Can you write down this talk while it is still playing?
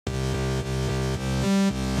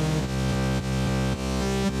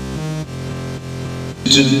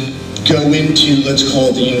to go into, let's call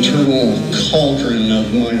it, the internal cauldron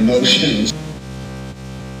of my emotions.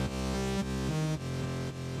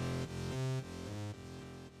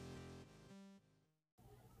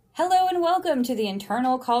 Hello and welcome to the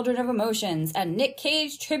Internal Cauldron of Emotions, a Nick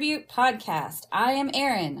Cage tribute podcast. I am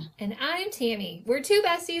Erin. And I'm Tammy. We're two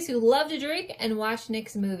besties who love to drink and watch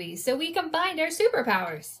Nick's movies, so we combined our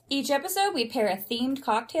superpowers. Each episode, we pair a themed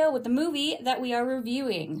cocktail with the movie that we are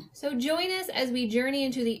reviewing. So join us as we journey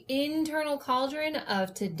into the internal cauldron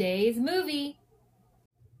of today's movie.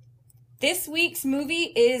 This week's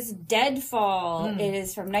movie is Deadfall. It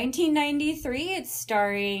is from 1993. It's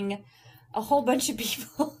starring a whole bunch of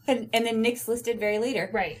people, and then Nick's listed very later.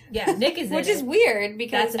 Right. Yeah, Nick is in Which is weird,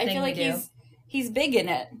 because I feel like he's big in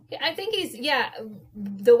it. I think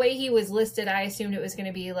the way he was listed, I assumed it was going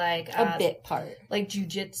to be like a bit part. Like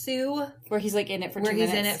jujitsu. Where he's like in it for 2 minutes. Where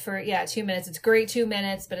he's in it for, 2 minutes. It's great 2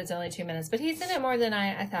 minutes, but it's only 2 minutes. But he's in it more than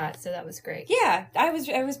I thought, so that was great. Yeah, I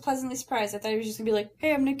was pleasantly surprised. I thought he was just going to be like,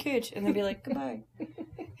 hey, I'm Nick Cage, and then be like, goodbye.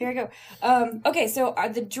 Here I go. Okay, so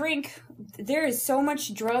the drink, there is so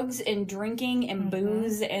much drugs and drinking and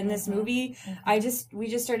booze in this movie. We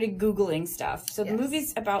just started Googling stuff. So the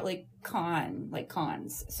movie's about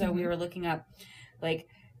cons. So we were looking up like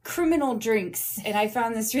criminal drinks, and I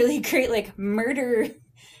found this really great like murder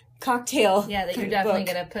cocktail. Yeah, that you're definitely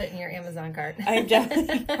going to put in your Amazon cart. I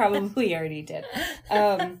definitely probably already did.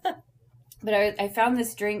 But I found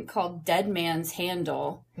this drink called Dead Man's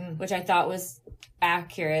Handle, which I thought was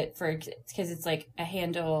accurate because it's like a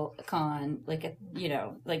handle con, like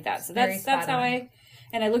that. So that's how I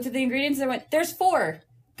looked at the ingredients and I went, there's 4.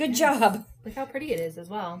 Good job. Look how pretty it is as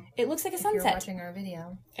well. It looks like a sunset. If you're watching our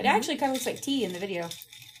video. It actually kind of looks like tea in the video.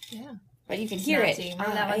 Yeah. But you can hear it. Tea.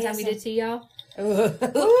 Remember that one time we did tea, y'all?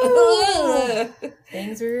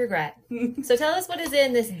 Things we regret. So tell us what is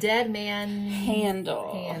in this Dead Man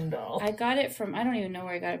handle. I got it from, I don't even know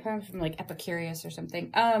where I got it, probably from like Epicurious or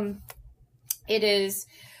something. It is,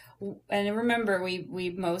 and remember,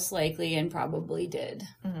 we most likely and probably did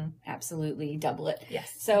absolutely double it.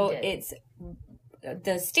 Yes. So it's,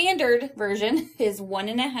 the standard version is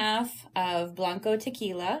 1.5 of Blanco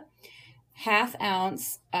tequila, 1/2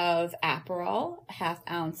 ounce of Aperol, 1/2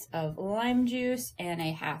 ounce of lime juice, and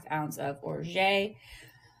 1/2 ounce of orgeat.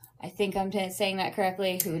 I think I'm saying that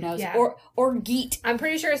correctly. Who knows? Yeah. Orgeat. I'm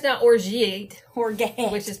pretty sure it's not orgeat.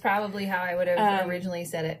 Orgeat. Which is probably how I would have originally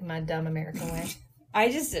said it in my dumb American way.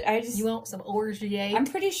 I just. You want some orgeat? I'm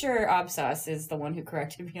pretty sure Obsauce is the one who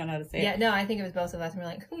corrected me on how to say it. Yeah, no, I think it was both of us. And we're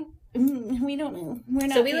like, we don't know. We're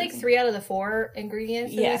not. So we like 3 out of the 4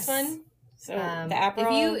 ingredients in this one. So the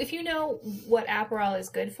Aperol. If you know what Aperol is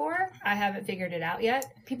good for, I haven't figured it out yet.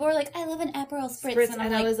 People are like, I love an Aperol spritz,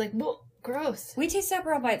 and I was like, well, gross. We taste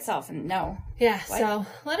Aperol by itself, and no. Yeah, what? So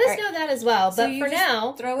let us know that as well. But for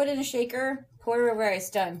now, throw it in a shaker, pour it over ice,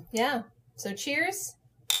 done. Yeah. So cheers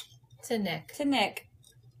to Nick.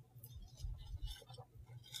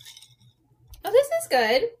 Oh, this is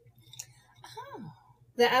good. Oh.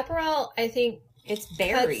 The Aperol, I think, it's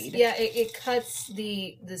buried. It cuts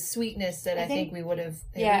the sweetness that I think we would have.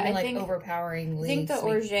 I think overpoweringly. I think the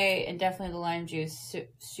orgeat and definitely the lime juice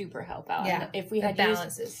super help out. Yeah, and if we had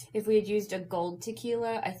used a gold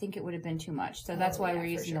tequila, I think it would have been too much. So that's why we're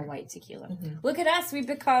using a white tequila. Look at us, we've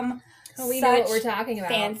become. We know what we're talking about.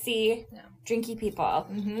 Fancy, drinky people.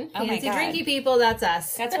 Oh fancy, drinky people. That's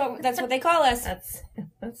us. That's what they call us.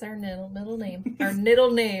 That's our middle name. Our middle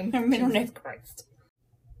name. Our middle name. Christ.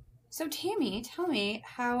 So, Tammy, tell me,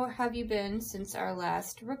 how have you been since our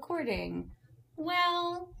last recording?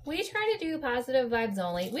 Well, we try to do positive vibes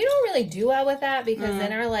only. We don't really do well with that because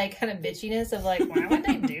then our like kind of bitchiness of like, why would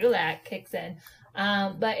they do that kicks in.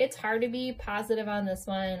 But it's hard to be positive on this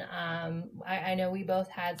one. I know we both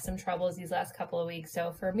had some troubles these last couple of weeks.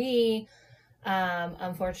 So for me,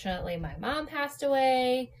 unfortunately, my mom passed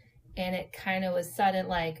away and it kind of was sudden.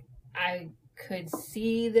 Like I could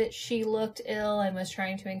see that she looked ill and was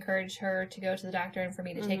trying to encourage her to go to the doctor and for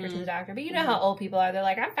me to take her to the doctor. But you know how old people are. They're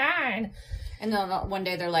like, I'm fine. And then one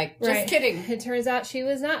day they're like, just kidding. It turns out she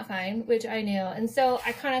was not fine, which I knew. And so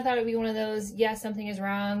I kind of thought it would be one of those, yes, something is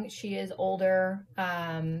wrong. She is older.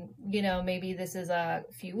 Maybe this is a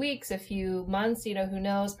few weeks, a few months, who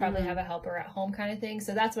knows, probably have a helper at home kind of thing.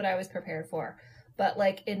 So that's what I was prepared for. But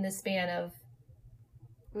like in the span of...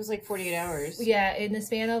 It was like 48 hours. Yeah, in the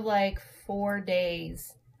span of like 4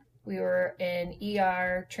 days, we were in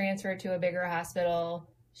ER, transferred to a bigger hospital.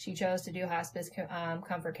 She chose to do hospice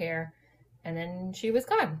comfort care, and then she was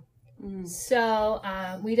gone. So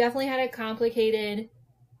we definitely had a complicated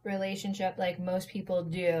relationship like most people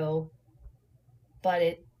do.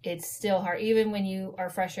 but it's still hard. Even when you are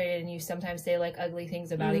frustrated and you sometimes say like ugly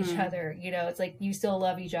things about each other, you know, it's like you still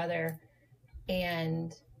love each other,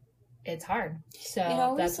 and it's hard.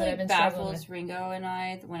 So that's what I've been struggling with. Ringo and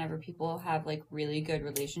I whenever people have like really good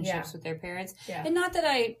relationships with their parents. Yeah. And not that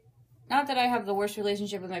I have the worst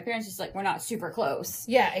relationship with my parents, just like we're not super close.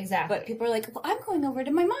 Yeah, exactly. But people are like, well, I'm going over to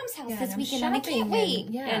my mom's house this weekend and I can't wait.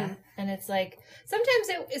 And it's like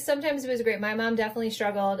sometimes it was great. My mom definitely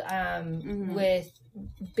struggled with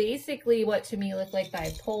basically what to me looked like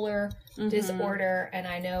bipolar disorder, and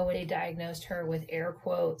I know they diagnosed her with air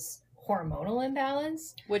quotes hormonal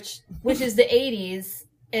imbalance, which is the 80s,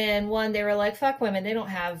 and they were like, fuck women, they don't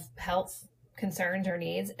have health concerns or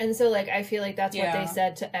needs, and so like I feel like that's what they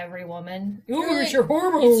said to every woman. It's your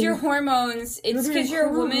hormones. It's your hormones. It's because you're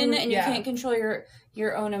a woman and you can't control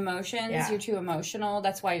your own emotions. Yeah. You're too emotional.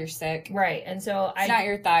 That's why you're sick. Right. And so it's not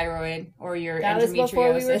your thyroid or your endometriosis. That was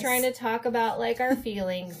before we were trying to talk about like our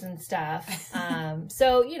feelings and stuff.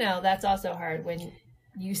 So you know that's also hard when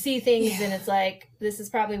you see things and it's like, this is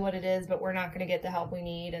probably what it is, but we're not going to get the help we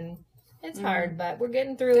need, and it's hard, but we're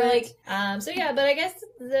getting through it. So yeah, but I guess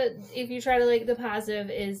if you try to like the positive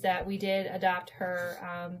is that we did adopt her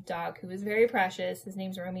dog, who is very precious. His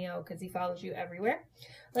name's Romeo because he follows you everywhere,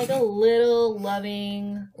 like a little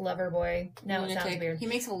loving lover boy. Now it sounds weird. He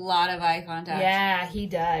makes a lot of eye contact. Yeah, he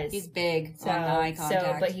does. He's big on eye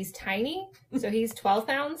contact. But he's tiny. So he's 12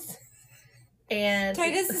 pounds, and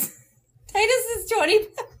Titus is 20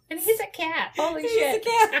 pounds. And he's a cat. Holy shit.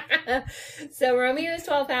 He's a cat. So Romeo is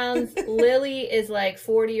 12 pounds. Lily is like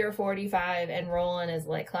 40 or 45. And Roland is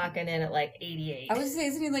like clocking in at like 88. I was saying,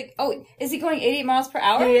 isn't he like, is he going 88 miles per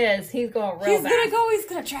hour? He is. He's going real fast. He's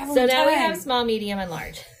going to travel. So now we have small, medium, and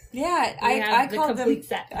large. Yeah, I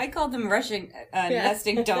called them Russian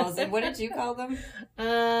nesting dolls. And what did you call them?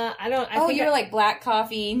 I think you were like black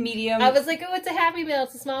coffee, medium. I was like, it's a Happy Meal.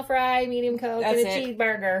 It's a small fry, medium Coke, and a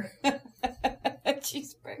cheeseburger. A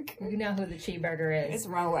cheeseburger. You know who the cheeseburger is. It's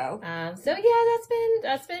Rowo. So yeah,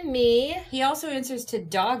 that's been me. He also answers to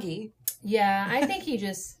Doggy. Yeah, I think he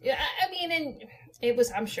just. And it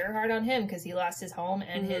was, I'm sure, hard on him because he lost his home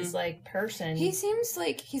and his like person. He seems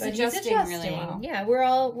like he's adjusting really well. Yeah,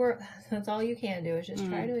 that's all you can do is just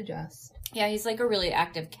try to adjust. Yeah, he's like a really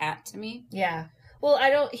active cat to me. Yeah.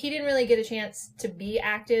 Well, he didn't really get a chance to be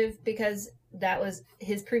active because that was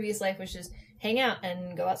his previous life was just hang out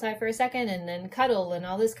and go outside for a second and then cuddle and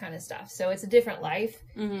all this kind of stuff. So it's a different life.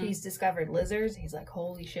 He's discovered lizards. He's like,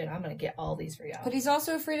 holy shit, I'm going to get all these for y'all. But he's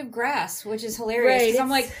also afraid of grass, which is hilarious. Right, I'm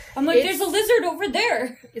like, there's a lizard over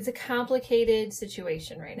there. It's a complicated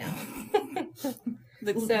situation right now.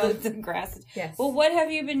 the grass. Yes. Well, what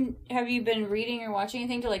have you been reading or watching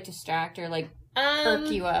anything to like distract or like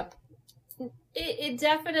perk you up? It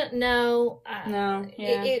definitely no.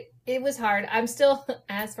 Yeah. It was hard. I'm still,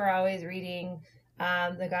 as for always, reading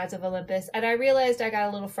The Gods of Olympus, and I realized I got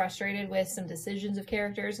a little frustrated with some decisions of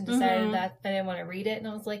characters and decided that I didn't want to read it, and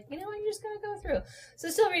I was like, you know what, you're just gonna go through. So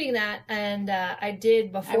still reading that, and I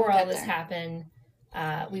did before all this happened.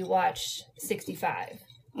 We watched 65.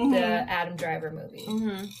 The Adam Driver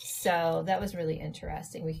movie. So that was really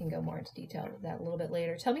interesting. We can go more into detail with that a little bit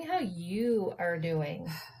later. Tell me how you are doing.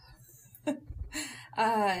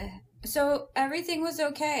 So everything was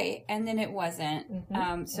okay, and then it wasn't.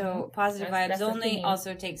 So Positive Vibes Only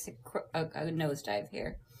also takes a nosedive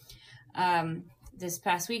here. This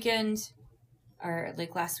past weekend, or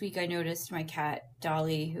like last week, I noticed my cat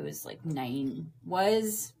Dolly, who is like 9,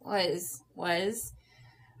 was.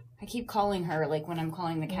 I keep calling her like when I'm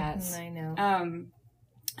calling the cats. I know.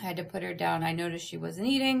 I had to put her down. I noticed she wasn't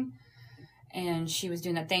eating. And she was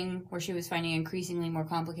doing that thing where she was finding increasingly more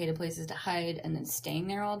complicated places to hide and then staying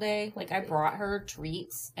there all day. Like, I brought her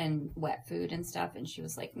treats and wet food and stuff, and she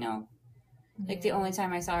was like, no. Like, the only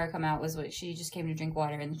time I saw her come out was when she just came to drink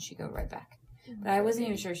water, and then she'd go right back. But I wasn't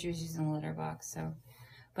even sure she was using the litter box, so.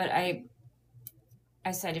 But I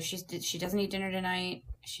said, if she doesn't eat dinner tonight,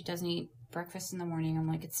 she doesn't eat breakfast in the morning, I'm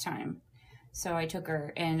like, it's time. So I took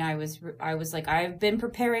her, and I was like, I've been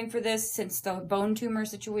preparing for this since the bone tumor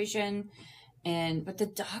situation. But the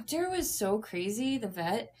doctor was so crazy, the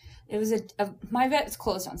vet. It was my vet was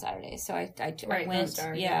closed on Saturday, so I went.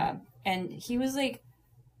 Yeah. And he was like,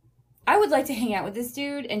 I would like to hang out with this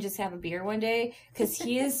dude and just have a beer one day, because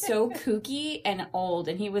he is so kooky and old.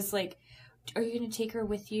 And he was like, are you going to take her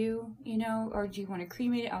with you, or do you want to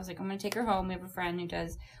cremate it? I was like, I'm going to take her home. We have a friend who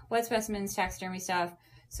does wet specimens, taxidermy stuff,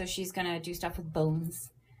 so she's going to do stuff with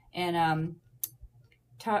bones. And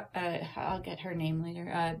I'll get her name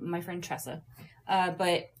later. My friend Tressa.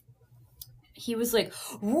 But he was like,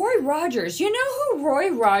 Roy Rogers. You know who Roy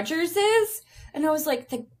Rogers is? And I was like,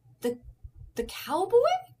 the the cowboy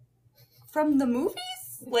from the movies?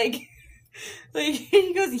 Like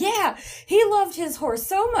he goes, yeah, he loved his horse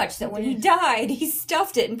so much that when he died, he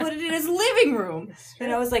stuffed it and put it in his living room.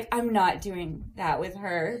 And I was like, I'm not doing that with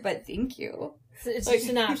her, but thank you. It's just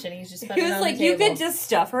an option. He's just he was like, you could just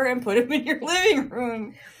stuff her and put him in your living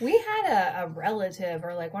room. We had a relative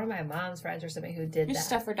or like one of my mom's friends or something who did that.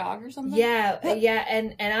 Stuff her dog or something? Yeah,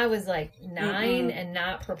 and I was like 9 and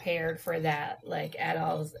not prepared for that like at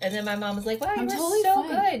all. And then my mom was like, wow, you were totally so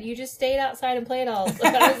good. You just stayed outside and played all.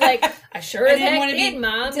 And I was like, I sure as heck did,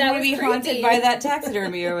 Mom. Didn't want to be haunted by that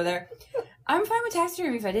taxidermy over there. I'm fine with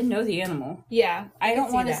taxidermy if I didn't know the animal. Yeah, I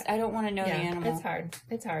don't want to know the animal.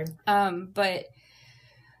 It's hard. But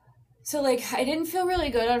so like I didn't feel really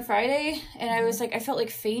good on Friday, and I was like I felt like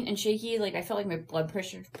faint and shaky. Like I felt like my blood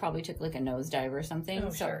pressure probably took like a nosedive or something.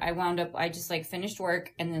 So sure. I just like finished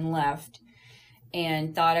work and then left,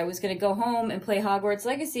 and thought I was gonna go home and play Hogwarts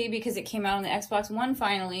Legacy because it came out on the Xbox One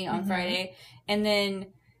finally on Friday, and then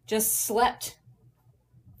just slept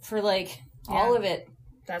for like all of it.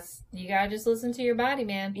 You gotta just listen to your body,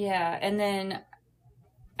 man. Yeah, and then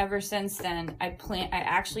ever since then, I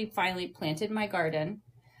actually finally planted my garden.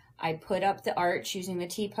 I put up the arch using the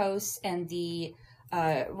T-posts and the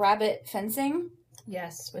rabbit fencing.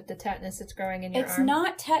 Yes, with the tetanus that's growing in your arm. It's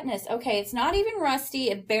not tetanus. Okay, it's not even rusty.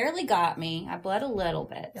 It barely got me. I bled a little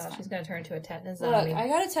bit. No, she's gonna turn into a tetanus zombie. Look, I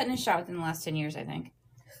got a tetanus shot within the last 10 years, I think.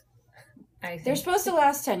 They're supposed to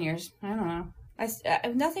last 10 years. I don't know.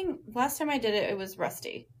 Last time I did it, it was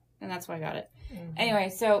rusty. And that's why I got it. Mm-hmm. Anyway,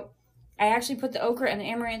 so I actually put the okra and the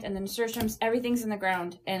amaranth and the nasturtiums, everything's in the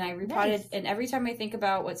ground. And I repotted. Nice. And every time I think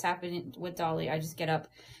about what's happening with Dolly, I just get up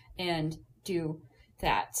and do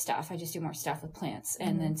that stuff. I just do more stuff with plants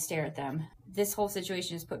and then stare at them. This whole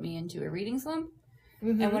situation has put me into a reading slump.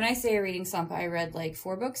 Mm-hmm. And when I say a reading slump, I read like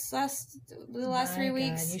 4 books the last 3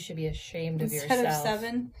 weeks. God, you should be ashamed of yourself. Instead of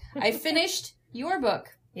 7. I finished your book.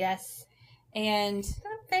 Yes. And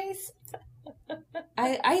face.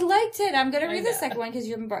 I liked it. I'm going to read the second one because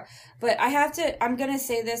you haven't brought. But I'm going to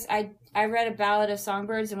say this. I read A Ballad of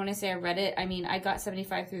Songbirds, and when I say I read it, I mean I got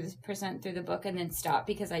 75% through the book and then stopped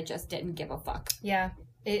because I just didn't give a fuck. Yeah.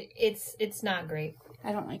 It's not great.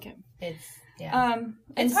 I don't like it.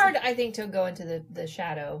 It's hard, I think, to go into the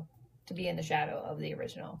shadow, to be in the shadow of the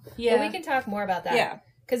original. Yeah. But we can talk more about that. Yeah.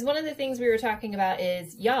 Because one of the things we were talking about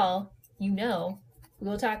is, y'all,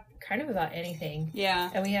 we'll talk kind of about anything. Yeah.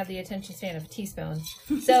 And we have the attention span of a teaspoon.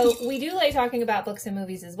 So we do like talking about books and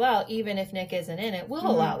movies as well, even if Nick isn't in it. We'll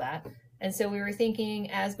allow that. And so we were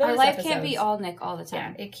thinking as bonus Our life episodes, can't be all Nick all the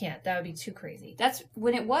time. Yeah, it can't. That would be too crazy. That's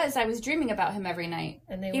when it was. I was dreaming about him every night.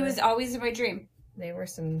 And he was always in my dream.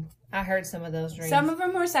 I heard some of those dreams. Some of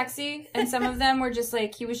them were sexy, and some of them were just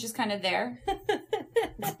like, he was just kind of there.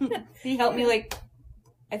 He helped me, like,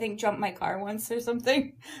 I think jump my car once or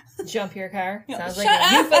something. Jump your car? Sounds like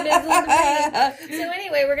a euphemism to me. So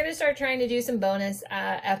anyway, we're going to start trying to do some bonus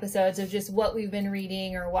episodes of just what we've been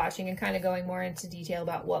reading or watching and kind of going more into detail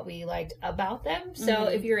about what we liked about them. So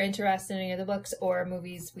if you're interested in any of the books or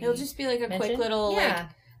movies it'll just be like a quick little,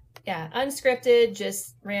 unscripted,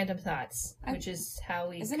 just random thoughts, which is how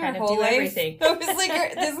we kind of do everything. I was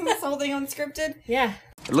like, isn't this whole thing unscripted? Yeah.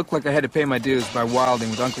 It looked like I had to pay my dues by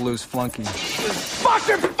wilding with Uncle Lou's flunky.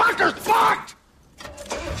 Fucking fucker's fucked!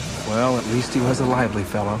 Well, at least he was a lively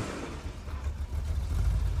fellow.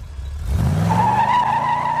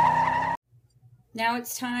 Now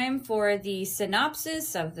it's time for the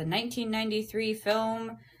synopsis of the 1993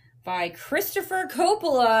 film by Christopher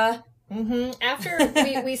Coppola. After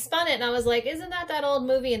we spun it, and I was like, isn't that old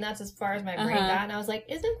movie? And that's as far as my brain got. And I was like,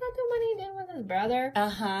 isn't that the one he did with his brother?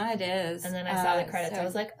 It is. And then I saw the credits. I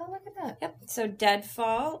was like, oh, look at that. Yep. So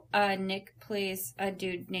Deadfall, Nick plays a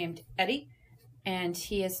dude named Eddie, and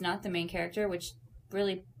he is not the main character, which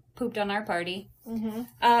really pooped on our party.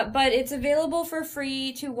 But it's available for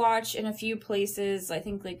free to watch in a few places. I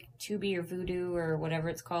think like Tubi or Vudu or whatever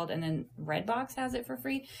it's called, and then Redbox has it for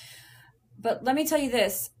free. But let me tell you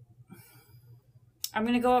this. I'm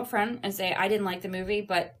going to go up front and say I didn't like the movie,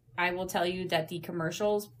 but I will tell you that the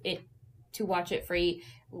commercials, to watch it free,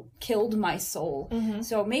 killed my soul.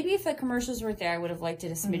 So maybe if the commercials weren't there, I would have liked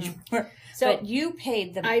it a smidge more. So but you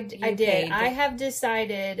paid the... I did. I have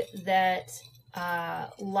decided that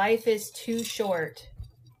life is too short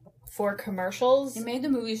for commercials. It made the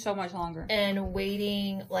movie so much longer. And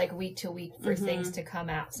waiting like week to week for things to come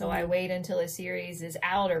out. So I wait until a series is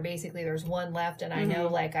out, or basically there's one left and I know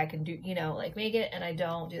like I can do, like make it, and I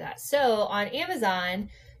don't do that. So on Amazon,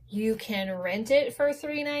 you can rent it for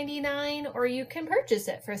 $3.99 or you can purchase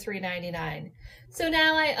it for $3.99. So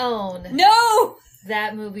now I own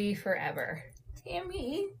that movie forever.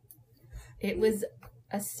 Tammy. it was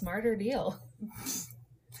a smarter deal.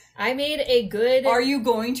 I made a good. Are you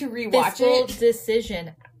going to rewatch it?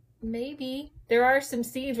 Decision. Maybe there are some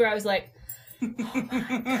scenes where I was like, "Oh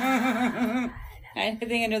my god." I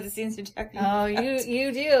think I know the scenes you're talking about. Oh,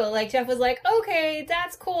 you do. Like Jeff was like, "Okay,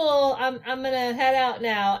 that's cool. I'm gonna head out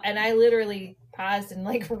now," and I literally paused and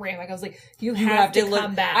like ran. Like I was like, "You have to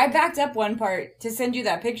come back." I backed up one part to send you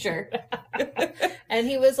that picture, and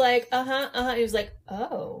he was like, He was like,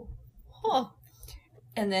 "Oh, huh."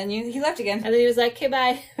 And then he left again. And then he was like, "Okay,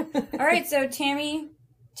 bye." All right, so Tammy,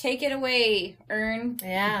 take it away, Ern.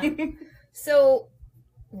 Yeah. So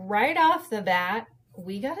right off the bat,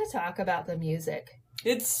 we got to talk about the music.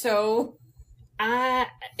 It's so...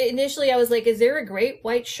 Initially I was like, is there a great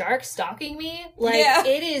white shark stalking me? Like,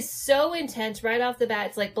 It is so intense right off the bat.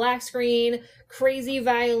 It's like black screen, crazy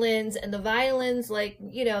violins, and the violins, like,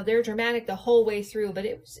 you know, they're dramatic the whole way through, but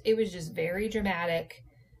it was just very dramatic.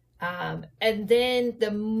 And then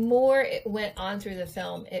the more it went on through the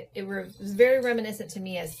film, it was very reminiscent to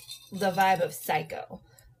me as the vibe of Psycho.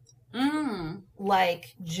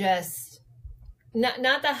 Like, just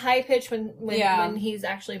not the high pitch when he's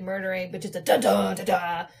actually murdering, but just a da da da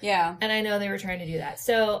da. Yeah. And I know they were trying to do that.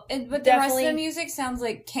 So, but the rest of the music sounds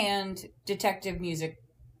like canned detective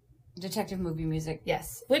movie music.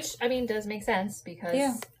 Yes, which I mean does make sense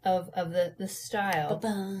because of the style.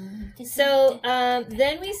 So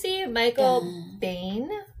then we see Michael Bain.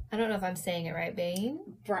 I don't know if I'm saying it right. Bain.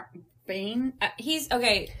 He's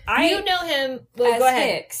okay. You know him. Well, go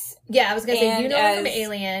ahead. Hicks. Yeah, I was gonna say you know him from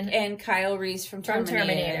Alien and Kyle Reese from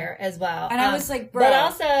Terminator as well. And I was like, bro. But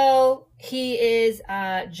also he is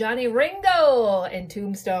Johnny Ringo in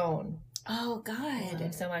Tombstone. Oh God, I love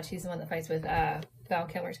him so much. He's the one that fights with Val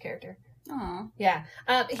Kilmer's character. Aw. Yeah.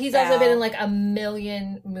 He's also been in like a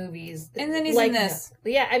million movies. And then he's in this.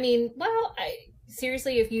 Yeah, I mean, well,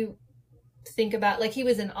 seriously, if you think about, like, he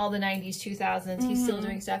was in all the 90s, 2000s. He's still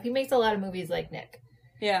doing stuff. He makes a lot of movies like Nick.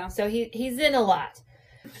 Yeah. So he's in a lot.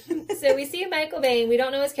 So we see Michael Bain. We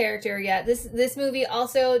don't know his character yet. This movie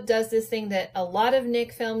also does this thing that a lot of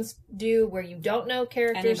Nick films do where you don't know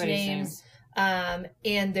characters' names.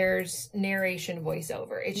 And there's narration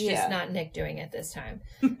voiceover. It's just not Nick doing it this time.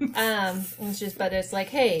 It's just, but it's like,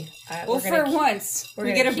 hey, once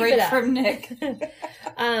we get a break from Nick.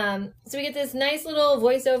 So we get this nice little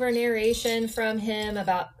voiceover narration from him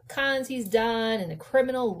about cons he's done and a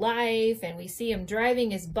criminal life, and we see him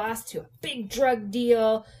driving his boss to a big drug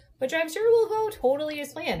deal, which I'm sure will go totally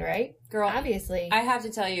as planned, right? Girl, obviously. I have to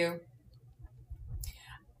tell you,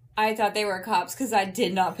 I thought they were cops because I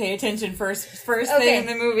did not pay attention first thing in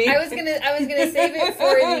the movie. I was gonna save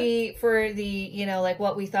it for the you know, like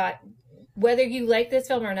what we thought. Whether you like this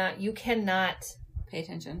film or not, you cannot pay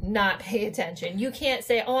attention. Not pay attention. You can't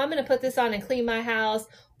say, "Oh, I'm gonna put this on and clean my house,"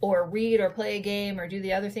 or read or play a game or do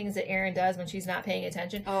the other things that Erin does when she's not paying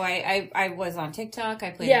attention. Oh, I was on TikTok.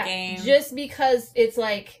 I played a game. Just because it's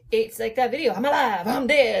like that video. I'm alive. I'm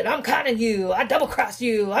dead. I'm conning you. I double crossed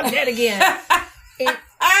you. I'm dead again.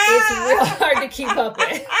 It's real hard to keep up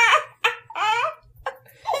with.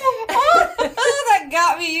 That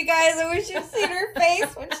got me, you guys. I wish you'd seen her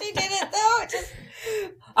face when she did it, though. Just,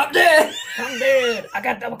 I'm dead. I'm dead. I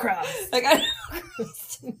got double crossed.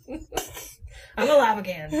 I'm alive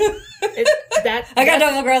again. I got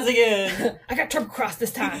double crossed again. I got triple crossed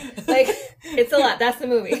this time. Like, it's a lot. That's the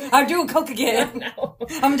movie. I'm doing coke again. No.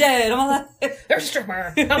 I'm dead. I'm alive. There's a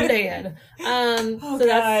stripper. I'm dead. So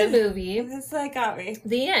that's the movie. That got me.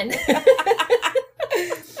 The end.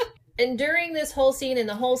 And during this whole scene and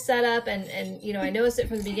the whole setup, and you know, I noticed it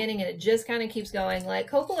from the beginning, and it just kind of keeps going. Like,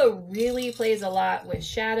 Coppola really plays a lot with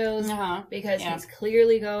shadows because he's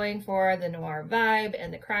clearly going for the noir vibe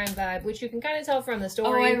and the crime vibe, which you can kind of tell from the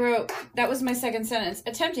story. Oh, I wrote, that was my second sentence,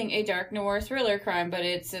 attempting a dark noir thriller crime, but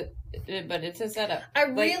it's a setup. I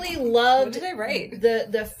really loved what did I write?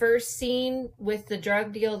 the first scene with the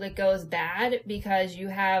drug deal that goes bad, because you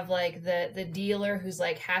have like the dealer who's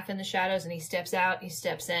like half in the shadows and he steps out, he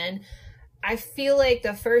steps in. I feel like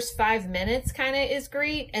the first 5 minutes kind of is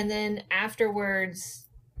great, and then afterwards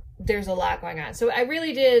there's a lot going on. So I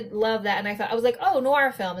really did love that, and I was like, oh,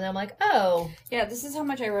 noir film, and then I'm like, oh. Yeah, this is how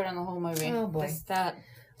much I wrote on the whole movie. Oh boy.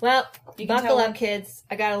 Well, buckle up, kids.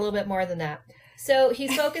 I got a little bit more than that. So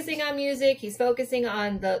he's focusing on music. He's focusing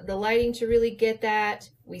on the lighting to really get that.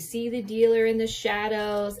 We see the dealer in the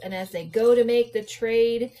shadows, and as they go to make the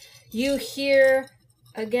trade, you hear,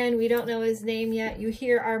 again, we don't know his name yet, you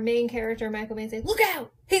hear our main character, Michael Bain, say, "Look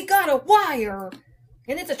out! He's got a wire!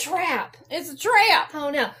 And it's a trap!" It's a trap! Oh,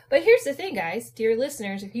 no. But here's the thing, guys. Dear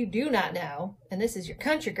listeners, if you do not know, and this is your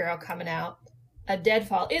country girl coming out, a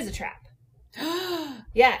deadfall is a trap.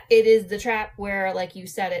 Yeah, it is the trap where, like, you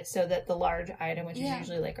set it so that the large item, which is Yeah.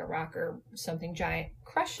 usually like a rock or something giant,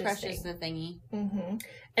 crushes things. the thingy. Mm-hmm.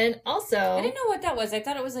 And also... I didn't know what that was. I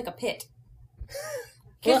thought it was like a pit.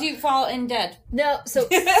 Because you fall in dead. No, so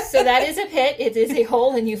that is a pit. It is a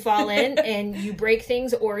hole and you fall in and you break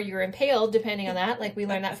things or you're impaled, depending on that. Like, we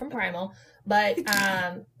learned that from Primal. But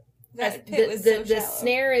That pit was so the shallow.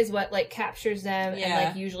 snare is what, like, captures them Yeah. and,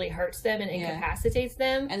 like, usually hurts them and incapacitates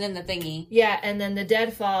them. And then the thingy. Yeah, and then the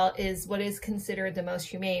deadfall is what is considered the most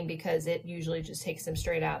humane because it usually just takes them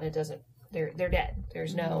straight out and it doesn't... They're dead.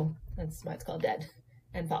 There's no... That's why it's called dead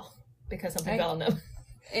and fall. Because something fell on them.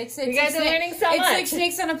 It's you guys are learning so much. It's like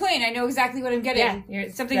snakes on a plane. I know exactly what I'm getting. Yeah,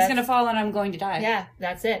 something's going to fall and I'm going to die. Yeah,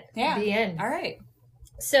 that's it. Yeah. The end. All right.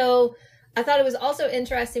 So I thought it was also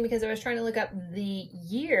interesting because I was trying to look up the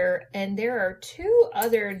year, and there are 2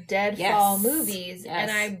 other Deadfall movies, and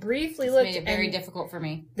I briefly looked. Made it very difficult for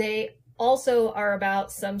me. They also are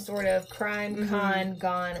about some sort of crime con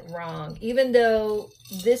gone wrong, even though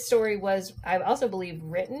this story was, I also believe,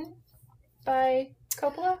 written by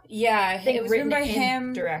Coppola. Yeah, I think it was written by and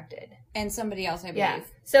him, directed, and somebody else, I believe. Yeah.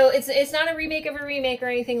 So it's not a remake of a remake or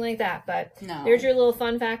anything like that, but No. there's your little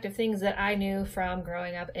fun fact of things that I knew from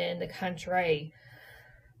growing up in the country.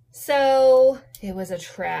 So it was a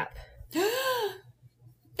trap.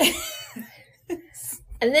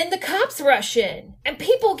 And then the cops rush in and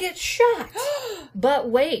people get shot. But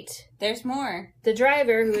wait, There's more. the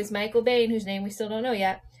driver, who is Michael Bain, whose name we still don't know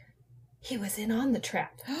yet, he was in on the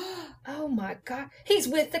trap. Oh my God. He's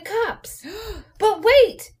with the cops. But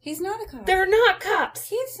wait, He's not a cop. they're not cops.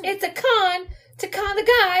 He's It's a con to con the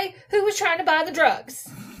guy who was trying to buy the drugs.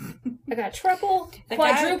 I got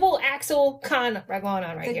quadruple axle con going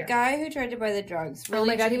on right the here. guy who tried to buy the drugs. Oh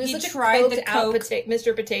my God, he was such tried a the coked out coke.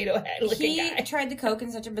 Mr. Potato Head looking He guy. tried the coke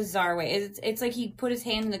in such a bizarre way. It's like he put his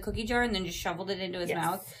hand in the cookie jar and then just shoveled it into his Yes.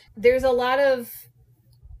 mouth. There's a lot of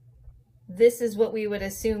this is what we would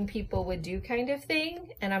assume people would do kind of thing,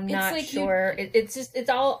 and I'm not like sure. It's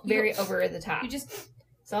all very over the top.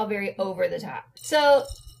 It's all very over the top. So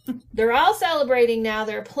they're all celebrating now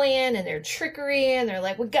their plan and their trickery, and they're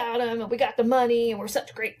like, we got them, and we got the money, and we're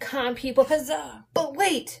such great con people. huzzah. But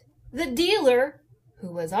wait, the dealer,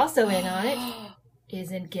 who was also in on it,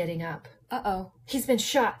 isn't getting up. Uh-oh. He's been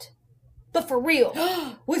shot. But for real.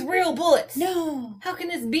 With real bullets. No. How can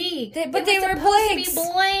this be? But they were supposed to blanks. be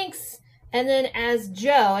blanks. And then as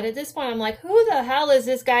Joe, and at this point I'm like, who the hell is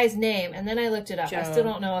this guy's name? And then I looked it up. I Joe. still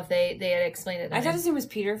don't know if they had explained it. I thought his name was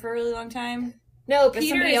Peter for a really long time. No, But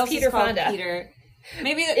Peter somebody is else Peter called Fonda. Peter.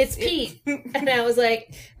 Maybe It's Pete. And I was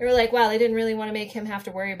like, they were like, wow, they didn't really want to make him have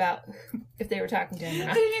to worry about if they were talking to him or I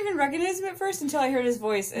not. didn't even recognize him at first until I heard his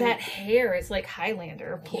voice. And That hair is like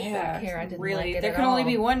Highlander pulled back hair. I didn't really. like it There at can only all.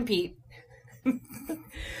 be one Pete.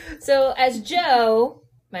 So as Joe,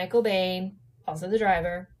 Michael Bain, also the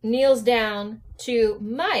driver, kneels down to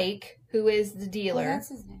Mike, who is the dealer. Oh, that's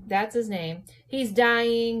his name. That's his name. He's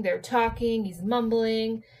dying. They're talking. He's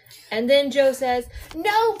mumbling. And then Joe says,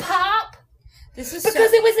 "No, Pop!" This is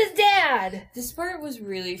Because it was his dad. This part was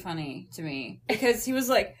really funny to me because he was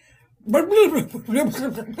like, The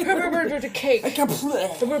cake.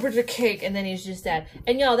 The cake. And then he's just dead.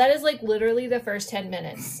 And y'all, that is like literally the first 10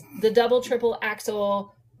 minutes. The double, triple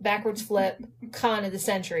axle, backwards flip, con of the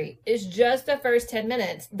century is just the first 10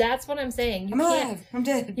 minutes. That's what I'm saying. You I'm can't. alive. I'm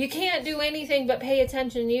dead. You can't do anything but pay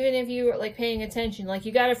attention, even if you are like paying attention. Like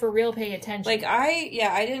you gotta for real pay attention. Like I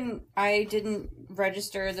didn't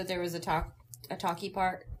register that there was a talkie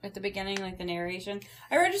part at the beginning, like the narration.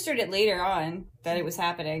 I registered it later on that it was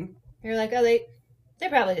happening. You're like, oh, they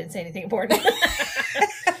probably didn't say anything important.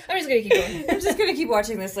 I'm just gonna keep going. I'm just gonna keep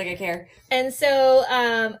watching this like I care. And so,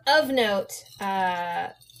 of note,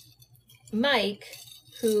 Mike,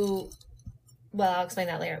 who, well, I'll explain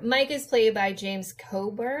that later. Mike is played by James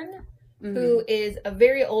Coburn, who is a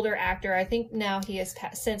very older actor. I think now he has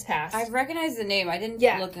since passed. I've recognized the name. I didn't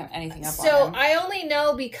look anything up So on him. I only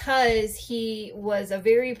know because he was a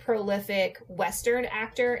very prolific Western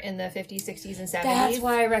actor in the 50s, 60s, and 70s. That's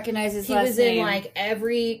why I recognize his He last was name. in like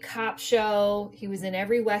every cop show. He was in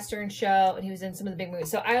every Western show, and he was in some of the big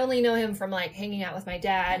movies. So I only know him from like hanging out with my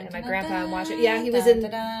dad and my grandpa and watching. Yeah, he was in.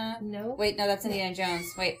 No, Wait, no, that's Indiana Jones.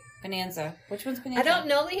 Wait, Bonanza. Which one's Bonanza? I don't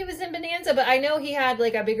know that he was in Bonanza, but I know he had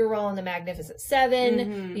like a bigger role in the Magnificent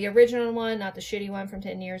Seven, the original one, not the shitty one from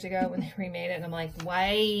 10 years ago when they remade it. And I'm like,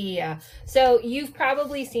 why? So you've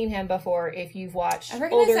probably seen him before if you've watched I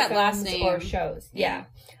recognize older that films last name. or shows. Yeah.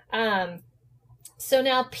 So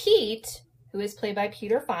now Pete, who is played by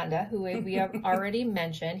Peter Fonda, who we have already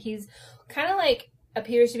mentioned, he's kind of like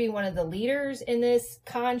appears to be one of the leaders in this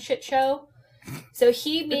con shit show. So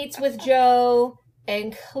he meets with Joe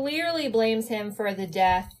and clearly blames him for the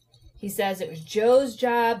death. He says it was Joe's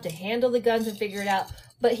job to handle the guns and figure it out.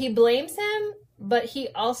 But he blames him, but he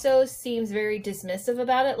also seems very dismissive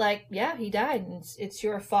about it. Like, yeah, he died and it's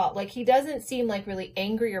your fault. Like, he doesn't seem like really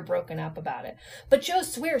angry or broken up about it. But Joe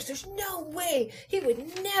swears there's no way he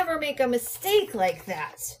would never make a mistake like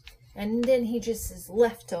that. And then he just is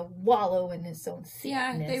left to wallow in his own sickness.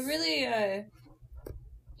 Yeah, they really,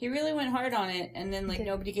 he really went hard on it, and then, like,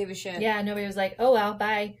 nobody gave a shit. Yeah, nobody was like, oh, well,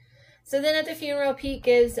 bye. So then at the funeral, Pete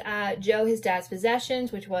gives Joe his dad's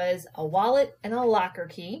possessions, which was a wallet and a locker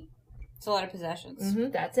key. It's a lot of possessions.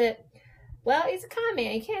 Mm-hmm, that's it. Well, he's a con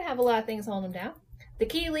man. He can't have a lot of things holding him down. The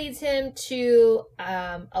key leads him to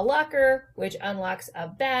a locker, which unlocks a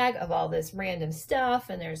bag of all this random stuff.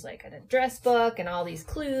 And there's like an address book and all these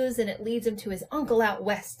clues. And it leads him to his uncle out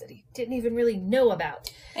west that he didn't even really know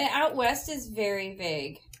about. And out west is very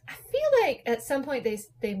vague. I feel like at some point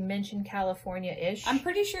they mentioned California-ish. I'm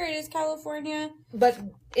pretty sure it is California. But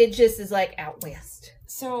it just is like out west.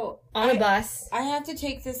 So on a bus. I have to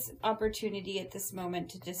take this opportunity at this moment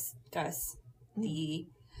to discuss the...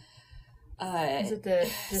 is it the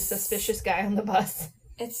suspicious guy on the bus?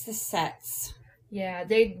 It's the sets. Yeah,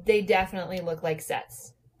 they definitely look like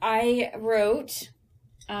sets. I wrote...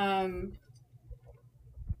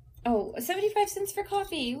 75 cents for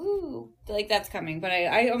coffee. Woo. Like, that's coming. But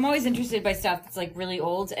I'm always interested by stuff that's, like, really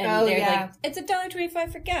old. And they're like, it's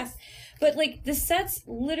 $1.25 for gas. But, like, the sets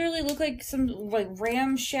literally look like some, like,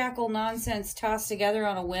 ramshackle nonsense tossed together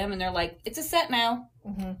on a whim. And they're like, it's a set now.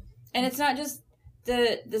 Mm-hmm. And it's not just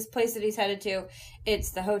this place that he's headed to.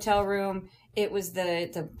 It's the hotel room. It was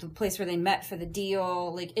the place where they met for the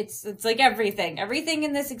deal. Like, it's like everything. Everything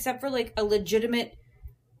in this except for, like, a legitimate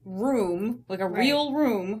room. Like, a real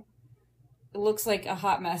room. It looks like a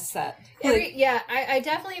hot mess set. I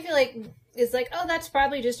definitely feel like it's like, oh, that's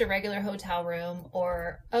probably just a regular hotel room,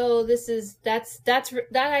 or oh,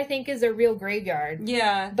 that I think is a real graveyard.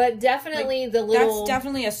 Yeah, but definitely like, the little that's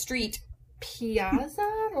definitely a street piazza,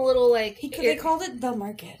 a little like they called it the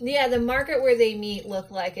market. Yeah, the market where they meet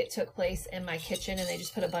looked like it took place in my kitchen, and they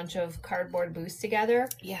just put a bunch of cardboard booths together.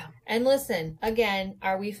 Yeah, and listen, again,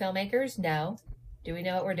 are we filmmakers? No. Do we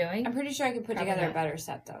know what we're doing? I'm pretty sure I could put together a better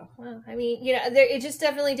set, though. Well, I mean, it just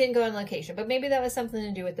definitely didn't go on location, but maybe that was something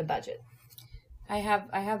to do with the budget. I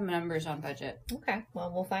have numbers on budget. Okay,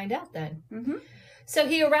 well, we'll find out then. Mm-hmm. So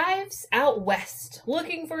he arrives out west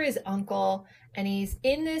looking for his uncle, and he's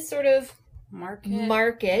in this sort of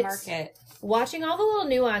market watching all the little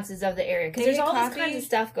nuances of the area, because there's all this kinds of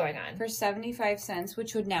stuff going on. For 75 cents,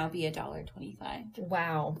 which would now be $1.25.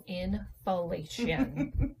 Wow,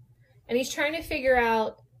 inflation. And he's trying to figure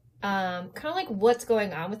out kind of like what's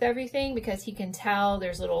going on with everything, because he can tell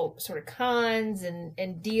there's little sort of cons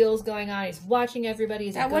and deals going on. He's watching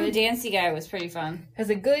everybody. One Dancy guy was pretty fun. As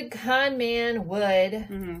a good con man would.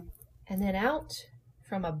 Mm-hmm. And then out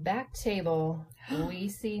from a back table, we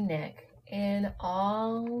see Nick in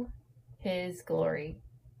all his glory.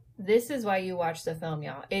 This is why you watch the film,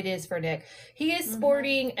 y'all. It is for Nick. He is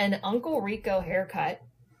sporting an Uncle Rico haircut.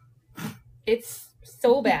 It's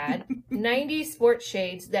so bad. 90s sports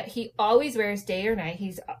shades that he always wears day or night.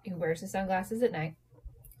 He wears his sunglasses at night.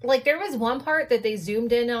 Like, there was one part that they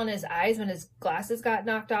zoomed in on his eyes when his glasses got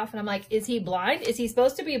knocked off, and I'm like, is he blind? Is he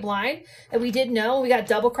supposed to be blind? And we didn't know. We got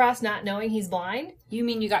double-crossed not knowing he's blind. You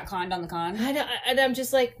mean you got conned on the con? I know, and I'm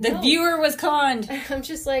just like, the viewer was conned. I'm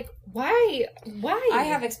just like, why? I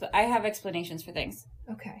have explanations for things.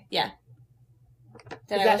 Okay. Yeah.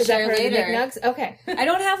 That I will share later. Nugs? Okay. I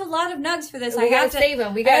don't have a lot of nugs for this. We gotta save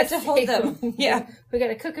them. We gotta hold them. Yeah. We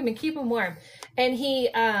gotta cook them and keep them warm. And he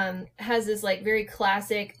has this like very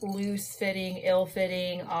classic, loose-fitting,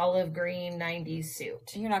 ill-fitting, olive green 90s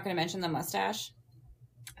suit. You're not gonna mention the mustache?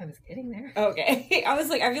 I was getting there. Okay. I was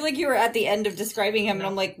like, I feel like you were at the end of describing him, and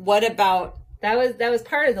I'm like, what about? That was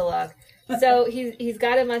part of the look. So he's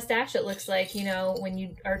got a mustache that looks like, when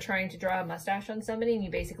you are trying to draw a mustache on somebody and you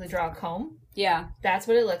basically draw a comb. Yeah. That's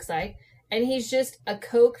what it looks like. And he's just a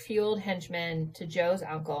coke-fueled henchman to Joe's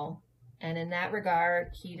uncle. And in that regard,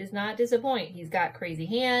 he does not disappoint. He's got crazy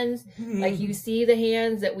hands. Like, you see the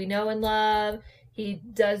hands that we know and love. He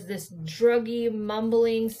does this druggy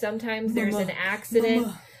mumbling. Sometimes there's an accident.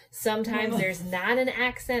 Sometimes there's not an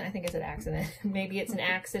accent. I think it's an accident. Maybe it's an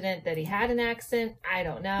accident that he had an accent. I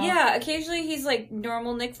don't know. Yeah, occasionally he's like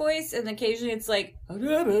normal Nick voice, and occasionally it's like...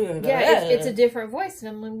 Yeah, it's a different voice. And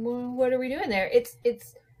I'm like, well, what are we doing there?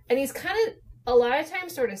 And he's kind of, a lot of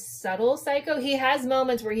times, sort of subtle psycho. He has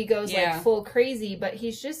moments where he goes like full crazy, but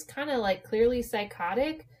he's just kind of like clearly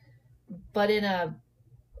psychotic, but in a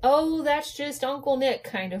oh, that's just Uncle Nick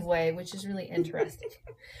kind of way, which is really interesting.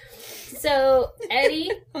 So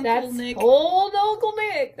Eddie, that's Nick. old Uncle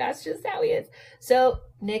Nick. That's just how he is. So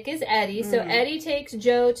Nick is Eddie. So Eddie takes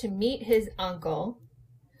Joe to meet his uncle,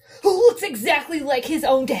 who looks exactly like his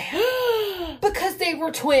own dad, because they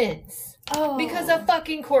were twins. Oh. Because of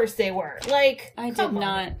fucking course they were. Like, I did come on.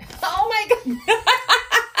 not. Oh my god.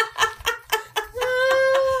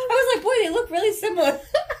 I was like, boy, they look really similar.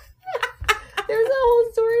 There's a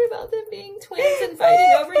whole story about them being twins and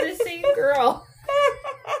fighting over the same girl.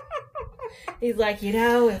 He's like, you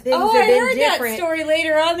know, if things had been I heard different, that story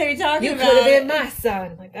later on. They were talking you about could have been it. my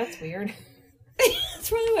son. Like, that's weird.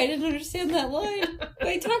 That's really why I didn't understand that line. But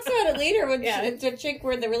he talks about it later when the chick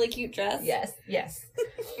wearing the really cute dress. Yes.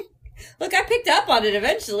 Look, I picked up on it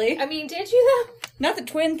eventually. I mean, did you though? Not the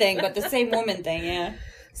twin thing, but the same woman thing, yeah.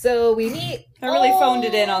 So we meet. I really phoned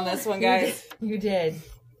it in on this one, guys. You did.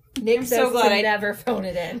 Nick I'm says so glad to I never phone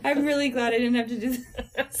it in. I'm really glad I didn't have to do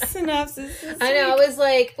the synopsis. I know. I was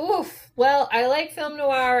like, oof. Well, I like film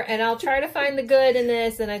noir, and I'll try to find the good in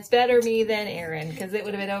this, and it's better me than Aaron, because it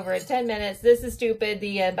would have been over in 10 minutes. This is stupid.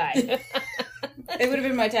 The end. Bye. It would have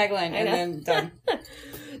been my tagline, and then done.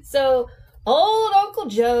 So, old Uncle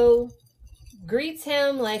Joe greets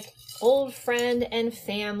him like old friend and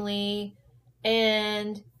family,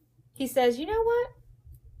 and he says, you know what?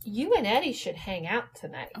 You and Eddie should hang out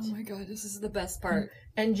tonight. Oh my god, this is the best part.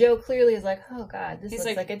 And Joe clearly is like, oh god, this He's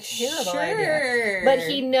looks like a terrible sure. idea. But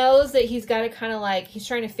he knows that he's got to kind of like, he's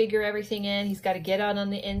trying to figure everything in. He's got to get out on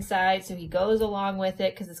the inside, so he goes along with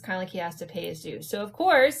it because it's kind of like he has to pay his dues. So of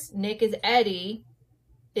course, Nick as Eddie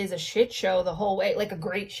is a shit show the whole way, like a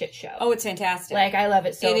great shit show. Oh, it's fantastic. Like, I love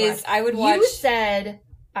it so much. It is, I would watch. You said,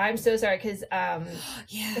 I'm so sorry, because,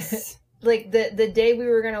 yes. like, the day we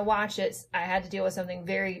were going to watch it, I had to deal with something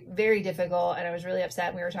very, very difficult, and I was really upset,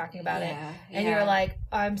 and we were talking about it. And you were like,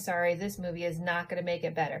 I'm sorry, this movie is not going to make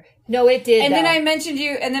it better. No, it did, And though. then I mentioned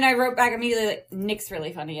you, and then I wrote back immediately, like, Nick's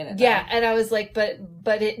really funny in it. Yeah, and I was like, but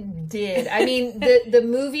it did. I mean, the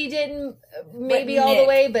movie didn't maybe all the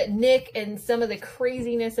way, but Nick and some of the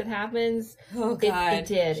craziness that happens, Oh, God. it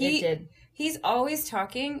did. It did. He's always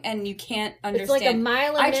talking, and you can't understand. It's like a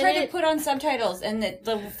mile a minute. I tried to put on subtitles, and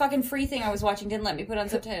the fucking free thing I was watching didn't let me put on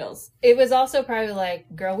subtitles. It was also probably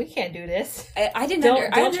like, girl, we can't do this. I didn't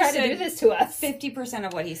Don't try to do this to us. 50%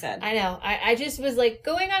 of what he said. I know. I just was like,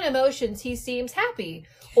 going on emotions, he seems happy.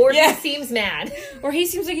 Or he seems mad. Or he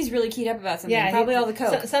seems like he's really keyed up about something. Yeah, Probably all the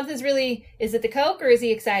coke. Something's really... Is it the coke or is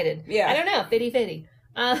he excited? Yeah. I don't know. Fitty.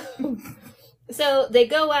 So they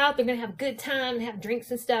go out. They're going to have a good time and have drinks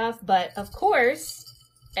and stuff. But, of course,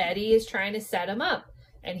 Eddie is trying to set him up.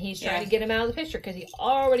 And he's trying to get him out of the picture because he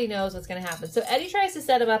already knows what's going to happen. So Eddie tries to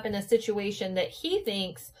set him up in a situation that he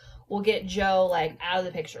thinks will get Joe, like, out of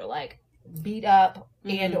the picture. Like, beat up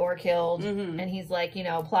and or killed. Mm-hmm. And he's, like, you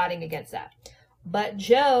know, plotting against that. But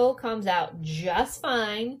Joe comes out just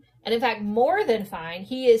fine. And in fact, more than fine.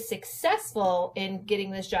 He is successful in getting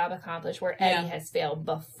this job accomplished where Eddie has failed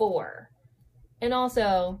before. And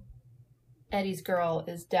also, Eddie's girl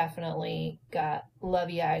is definitely got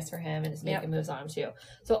lovey eyes for him and is making moves on him too.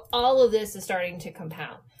 So all of this is starting to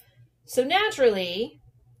compound. So naturally,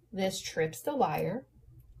 this trips the wire.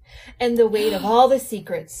 And the weight of all the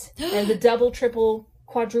secrets and the double, triple,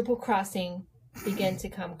 quadruple crossing begin to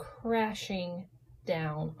come crashing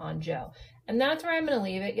down on Joe. And that's where I'm going to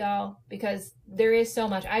leave it, y'all, because there is so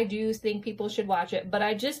much. I do think people should watch it, but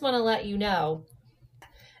I just want to let you know.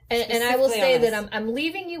 And I will say that I'm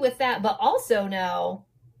leaving you with that, but also know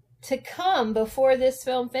to come before this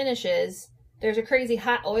film finishes, there's a crazy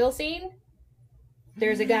hot oil scene.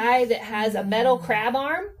 There's a guy that has a metal crab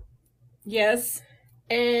arm. Yes.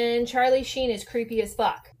 And Charlie Sheen is creepy as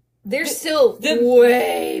fuck. There's still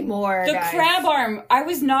way more, The guys. crab arm. I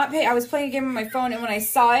was not paying. I was playing a game on my phone, and when I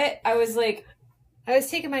saw it, I was like... I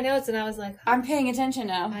was taking my notes, and I was like... I'm paying attention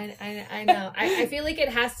now. I know. I feel like it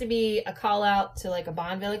has to be a call-out to, like, a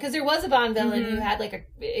Bond villain. Because there was a Bond villain who had, like,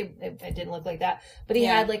 it didn't look like that. But he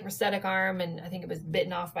had, like, prosthetic arm, and I think it was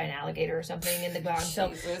bitten off by an alligator or something in the Bond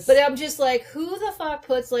film. But I'm just like, who the fuck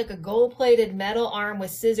puts, like, a gold-plated metal arm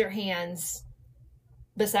with scissor hands...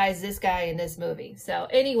 besides this guy in this movie? So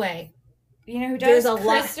anyway, you know who does?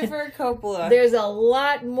 Christopher Coppola. There's a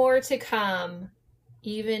lot more to come,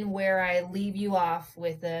 even where I leave you off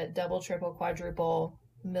with the double, triple, quadruple,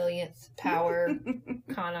 millionth power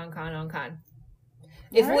con.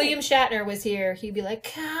 If William Shatner was here, he'd be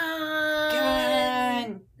like, con.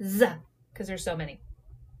 Because there's so many.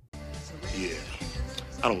 Yeah,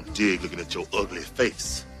 I don't dig looking at your ugly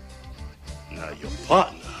face. Now your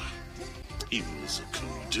partner, he was a cool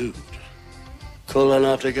dude. Cool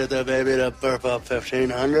enough to get the baby to burp up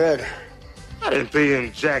 1,500? I didn't pay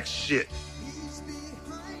him jack shit.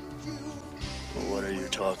 Well, what are you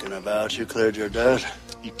talking about? You cleared your debt?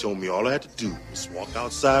 He told me all I had to do was walk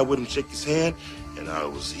outside with him, shake his hand, and I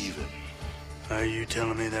was even. Are you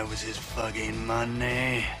telling me that was his fucking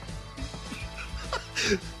money?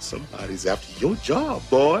 Somebody's after your job,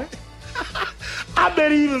 boy. I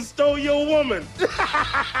bet he even stole your woman.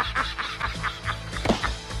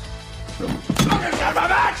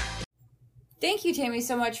 Thank you, Tammy,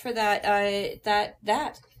 so much for that.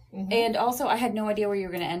 And also, I had no idea where you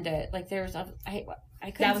were going to end it. Like, there was I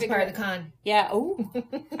couldn't. That was figure part of the con. Yeah. Oh,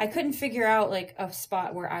 I couldn't figure out like a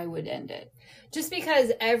spot where I would end it. Just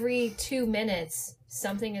because every 2 minutes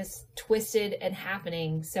something is twisted and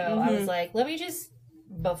happening, so I was like, let me just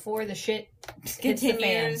before the shit hits the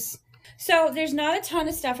fan. So there's not a ton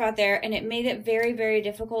of stuff out there, and it made it very, very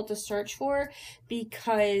difficult to search for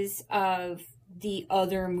because of the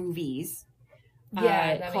other movies.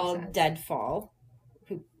 Yeah, called Deadfall.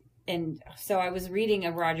 And so I was reading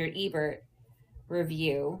a Roger Ebert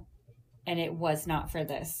review, and it was not for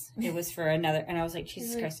this. It was for another, and I was like,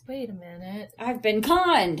 Jesus Christ. Wait a minute. I've been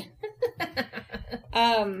conned.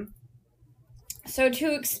 So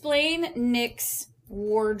to explain Nick's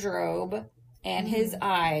wardrobe and his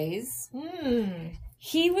eyes,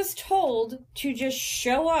 he was told to just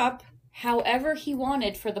show up however he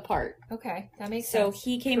wanted for the part. Okay, that makes so sense.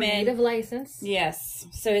 He came Creative in. license. Yes.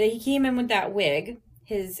 So he came in with that wig,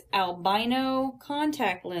 his albino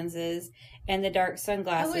contact lenses, and the dark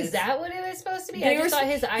sunglasses. Oh, is that what it was supposed to be? They I just thought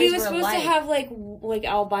his eyes were He was supposed to have like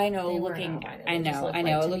albino They looking. albino. I They just know. looked I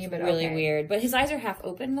know. like It to looks me, but really okay. weird, but his eyes are half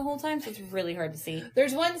open the whole time, so it's really hard to see.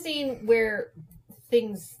 There's one scene where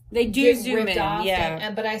things They do get zoom ripped in, off,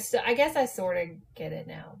 yeah. but I guess I sort of get it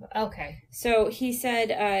now. But okay. So he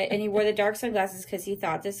said, and he wore the dark sunglasses because he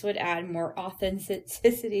thought this would add more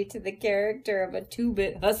authenticity to the character of a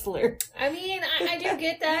 2-bit hustler. I mean, I do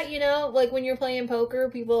get that, you know, like when you're playing poker,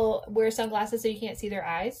 people wear sunglasses so you can't see their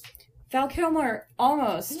eyes. Val Kilmer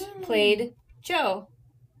almost played Joe.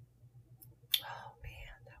 Oh,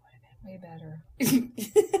 man, that would have been way better.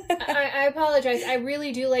 I apologize. I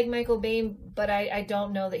really do like Michael Bain, but I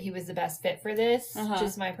don't know that he was the best fit for this.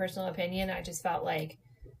 Just my personal opinion. I just felt like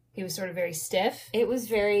he was sort of very stiff. It was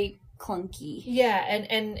very clunky. Yeah,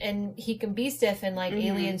 and he can be stiff in like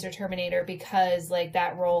Aliens or Terminator because like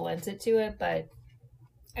that role lends it to it, but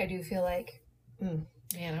I do feel like man,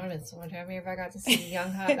 I would have been so much happier if I got to see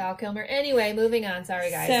young hot Val Kilmer. Anyway, moving on. Sorry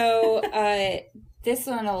guys. So this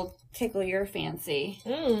one will tickle your fancy.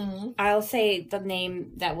 I'll say the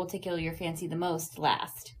name that will tickle your fancy the most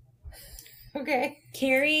last. Okay.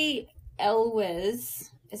 Carrie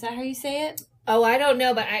Elwes. Is that how you say it? Oh, I don't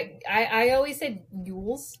know, but I always said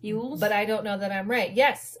Yules. Yules? But I don't know that I'm right.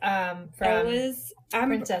 Yes, from Elwes.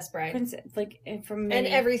 Princess Bride. From and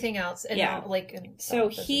everything else. And yeah. So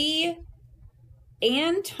he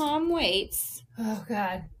and Tom Waits. Oh,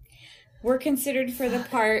 God. Were considered for the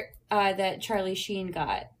part that Charlie Sheen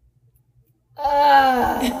got.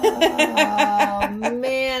 Oh,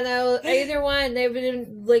 man. Either one, they've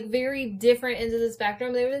been like very different into the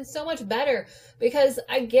spectrum. They've been so much better because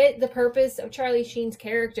I get the purpose of Charlie Sheen's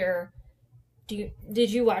character.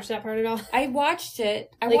 Did you watch that part at all? I watched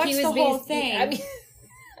it. I watched the whole thing. I mean,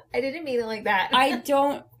 I didn't mean it like that. I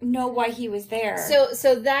don't know why he was there.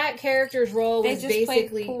 So that character's role was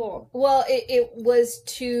basically pool. Well, it was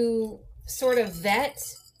to sort of vet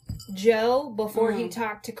Joe before he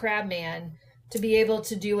talked to Crabman to be able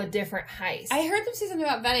to do a different heist. I heard them say something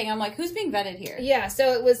about vetting. I'm like, who's being vetted here? Yeah,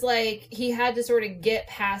 so it was like he had to sort of get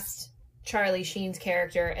past Charlie Sheen's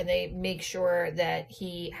character and they make sure that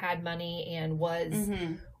he had money and was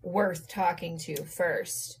worth talking to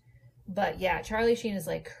first. But yeah, Charlie Sheen is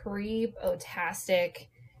like creep-o-tastic.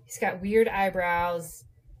 He's got weird eyebrows.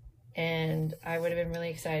 And I would have been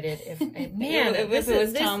really excited if it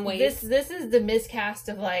was Tom Waits. This is the miscast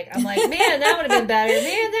of like, I'm like, man, that would have been better.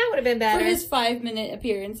 Man, that would have been better. For his 5-minute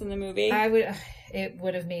appearance in the movie. It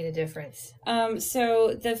would have made a difference.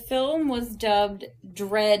 So the film was dubbed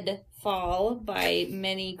Deadfall by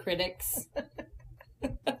many critics.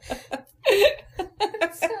 That's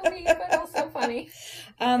so mean, but also funny.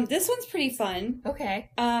 This one's pretty fun.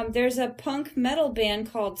 Okay. There's a punk metal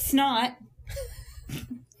band called Snot.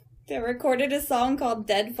 They recorded a song called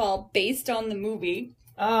Deadfall based on the movie.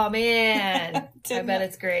 Oh, man. I bet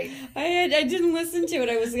it's great. I didn't listen to it.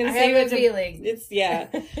 I was going to say I have a feeling. It's, yeah.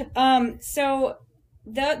 So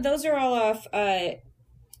those are all off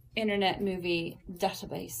Internet Movie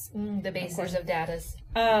Database. The basis of datas.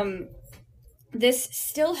 This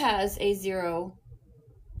still has a 0.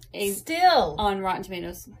 Still? On Rotten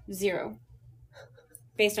Tomatoes. 0.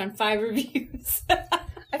 based on 5 reviews.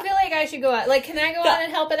 I feel like I should go out. Like, can I go out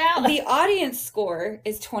and help it out? The audience score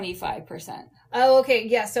is 25%. Oh, okay.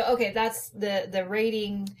 Yeah. So, okay, that's the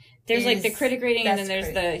rating. There's like the critic rating, and then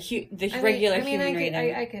there's the regular human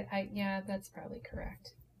rating. Yeah, that's probably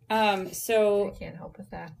correct. So I can't help with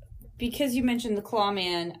that. Because you mentioned the Claw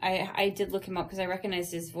Man, I did look him up because I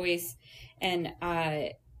recognized his voice, and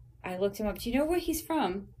I looked him up. Do you know where he's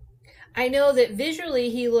from? I know that visually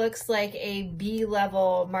he looks like a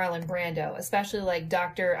B-level Marlon Brando, especially like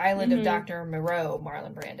Island of Dr. Moreau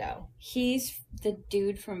Marlon Brando. He's the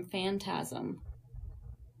dude from Phantasm.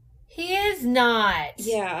 He is not.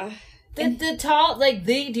 Yeah. The tall, like,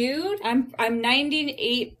 the dude? I'm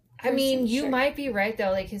 98. I mean, you might be right,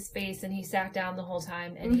 though, like his face, and he sat down the whole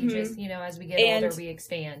time, and he just, as we get older, we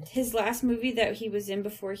expand. His last movie that he was in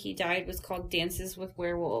before he died was called Dances with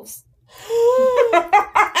Werewolves.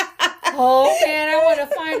 Oh, man, I want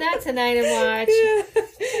to find that tonight and watch. Yeah.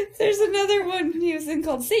 There's another one he was in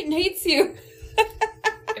called Satan Hates You.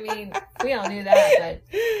 I mean, we all knew that, but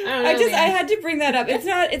I don't know. I had to bring that up. It's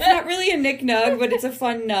not really a Nick Nug, but it's a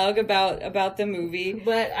fun nug about the movie.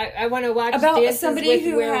 But I want to watch about Dances somebody with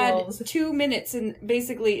who Werewolves. had 2 minutes in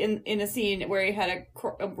a scene where he had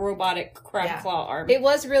a robotic crab claw arm. It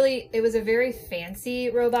was a very fancy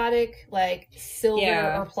robotic, like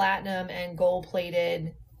silver or platinum and gold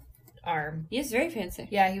plated arm. He was very fancy.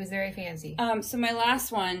 Yeah, he was very fancy. So my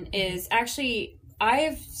last one is actually,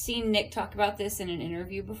 I've seen Nick talk about this in an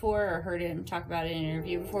interview before, or heard him talk about it in an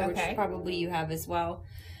interview before, which probably you have as well.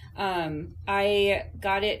 I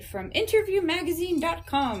got it from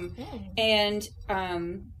interviewmagazine.com, and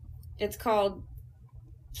it's called,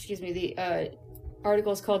 the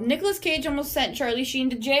article is called Nicolas Cage Almost Sent Charlie Sheen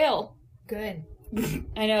to Jail. Good.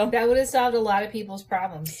 I know. That would have solved a lot of people's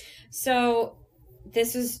problems. So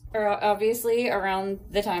this is obviously around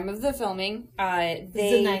the time of the filming. This is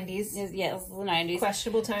the 90s. Yeah, this is the 90s.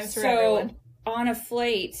 Questionable times for everyone. On a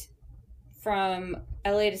flight from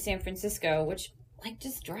LA to San Francisco, which, like,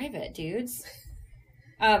 just drive it, dudes.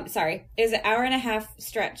 Sorry. Is an hour and a half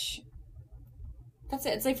stretch. That's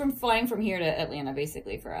it. It's like flying from here to Atlanta,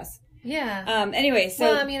 basically, for us. Yeah. Anyway, so...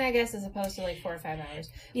 Well, I mean, I guess as opposed to, like, 4 or 5 hours.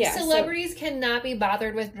 Yeah. Celebrities cannot be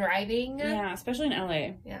bothered with driving. Yeah, especially in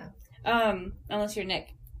LA. Yeah. Unless you're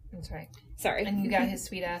Nick. That's right. Sorry. And you got his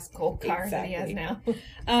sweet-ass gold car that he has now.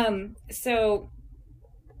 So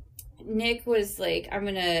Nick was like, I'm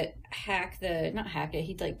gonna not hack it,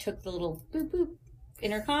 he like took the little boop boop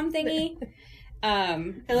intercom thingy.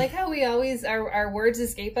 I like how we always, our words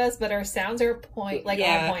escape us, but our sounds are on point. They're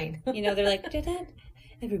like,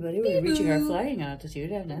 everybody, we're reaching our flying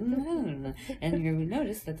altitude, and you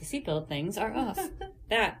notice that the seatbelt things are off.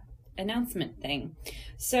 That announcement thing.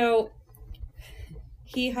 So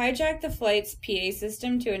he hijacked the flight's PA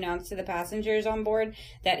system to announce to the passengers on board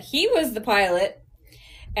that he was the pilot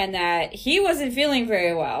and that he wasn't feeling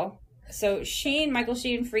very well. So Michael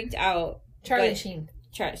Sheen freaked out. Charlie Sheen.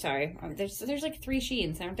 Sorry. There's like 3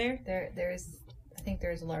 Sheens, aren't there? I think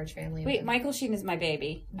there's a large family. Wait, Michael Sheen is my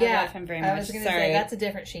baby. Yeah, I love him very much. I was going to say, that's a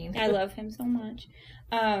different Sheen. I love him so much.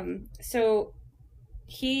 So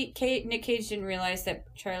Nick Cage didn't realize that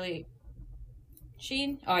Charlie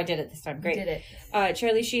Sheen? Oh, I did it this time. Great. You did it.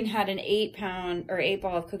 Charlie Sheen had an 8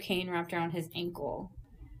 ball of cocaine wrapped around his ankle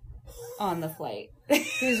on the flight.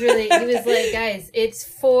 He was like, guys, it's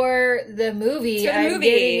for the movie. I'm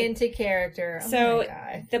getting into character. So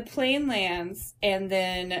the plane lands, and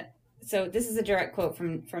then, so this is a direct quote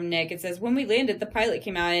from Nick. It says, when we landed, the pilot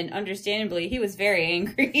came out, and understandably, he was very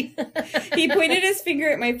angry. He pointed his finger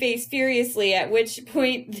at my face furiously, at which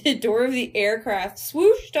point the door of the aircraft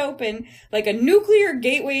swooshed open like a nuclear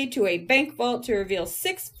gateway to a bank vault to reveal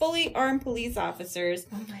 6 fully armed police officers.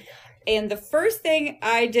 Oh my God. And the first thing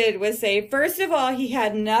I did was say, first of all, he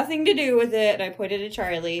had nothing to do with it. And I pointed at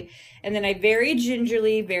Charlie. And then I very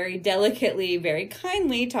gingerly, very delicately, very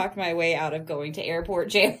kindly talked my way out of going to airport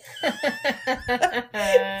jail.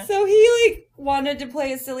 So he wanted to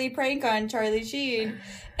play a silly prank on Charlie Sheen.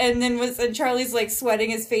 And then Charlie's sweating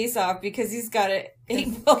his face off because he's got an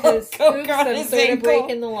 8 ball of coke on his ankle.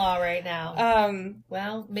 Breaking the law right now.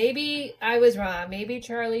 Well, maybe I was wrong. Maybe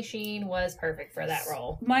Charlie Sheen was perfect for that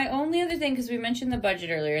role. My only other thing, because we mentioned the budget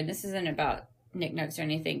earlier, and this isn't about Nick Nugs or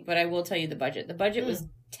anything, but I will tell you the budget. The budget was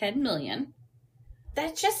 $10 million.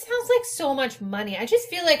 That just sounds like so much money. I just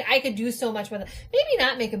feel like I could do so much with it. Maybe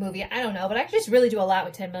not make a movie. I don't know. But I could just really do a lot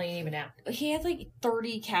with $10 million even now. He had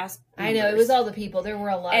 30 cast members. I know. It was all the people. There were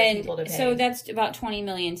a lot of people to pay. So that's about $20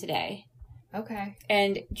 million today. Okay.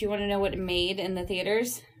 And do you want to know what it made in the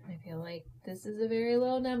theaters? I feel like this is a very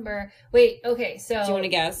low number. Wait. Okay. So. Do you want to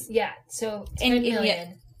guess? Yeah. So $10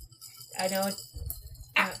 million. I know.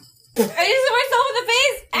 I just hit myself in the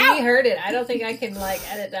face. Ow! We heard it. I don't think I can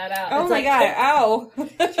edit that out. Oh It's my god! Ow!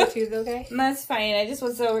 Is your tooth okay? That's fine. I just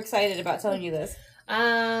was so excited about telling you this.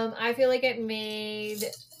 I feel like it made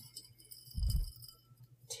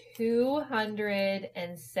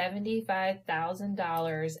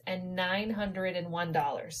 $275,000 and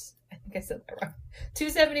 $901. I think I said that wrong.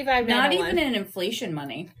 $275,901. Not even in inflation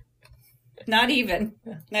money. Not even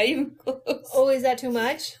close. Oh, is that too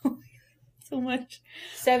much? So much.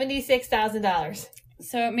 $76,000.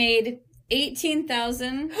 So it made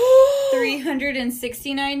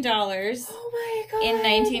 $18,369 Oh my god! in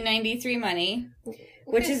 1993 money,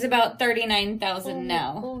 which is about $39,000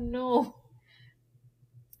 now. Oh no!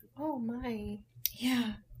 Oh my!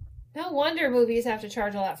 Yeah. No wonder movies have to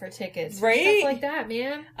charge a lot for tickets, Right? Stuff like that,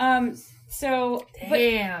 man. So,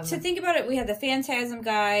 Damn. but to think about it, we had the Phantasm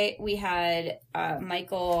guy, we had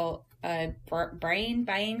Michael Bean.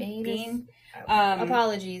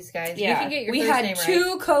 Apologies, guys. Yeah, You can get your we first had name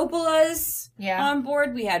two Coppolas Yeah. on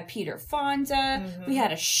board. We had Peter Fonda. Mhm. We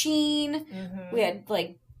had a Sheen. right. We had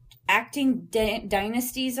acting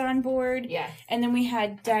dynasties on board. Yeah. And then we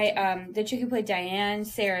had the chick who played Diane,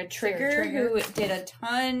 Sarah Trigger, who did a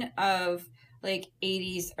ton of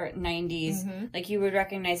 80s or 90s. Mhm. You would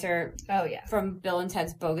recognize her Oh yeah. from Bill and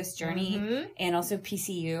Ted's Bogus Journey Mhm. and also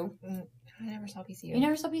PCU. I never saw PCU. You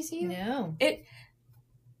never saw PCU? No.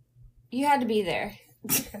 You had to be there.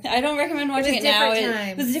 I don't recommend watching it now.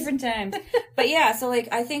 It was different times. But yeah, so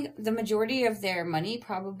I think the majority of their money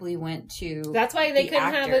probably went to That's why they the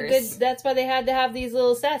couldn't have a good. actors. That's why they had to have these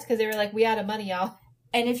little sets because they were like, we out of money, y'all.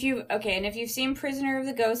 And if you've seen Prisoner of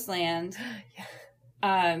the Ghostland,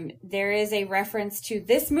 there is a reference to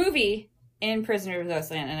this movie in Prisoner of the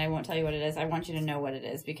Ghostland, and I won't tell you what it is. I want you to know what it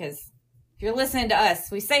is because if you're listening to us,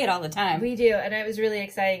 we say it all the time. We do, and it was really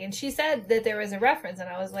exciting. And she said that there was a reference, and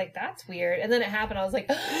I was like, that's weird. And then it happened. I was like,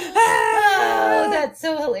 oh, that's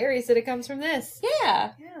so hilarious that it comes from this.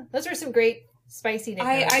 Yeah. Yeah. Those were some great spicy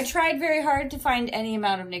knickknacks. I tried very hard to find any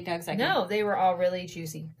amount of knickknacks I could. No, they were all really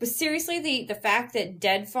juicy. But seriously, the fact that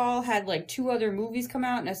Deadfall had 2 other movies come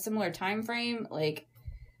out in a similar time frame,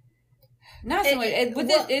 not similar.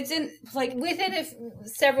 It's in within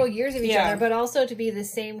several years of each other, but also to be the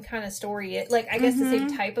same kind of story. I guess the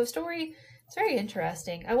same type of story. It's very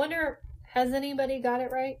interesting. I wonder, has anybody got it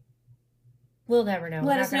right? We'll never know.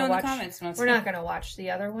 Let us know in the comments. We're not going to watch the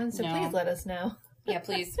other ones, so please let us know. Yeah,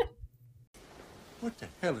 please. What the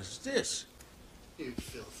hell is this? You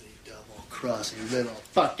filthy double-crossing little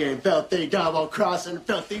fucking filthy double-crossing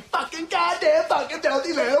filthy fucking goddamn fucking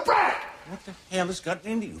filthy little brat! What the hell has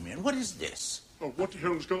gotten into you, man? What is this? Oh, what the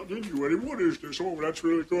hell has gotten into you, Eddie? What is this? Oh, that's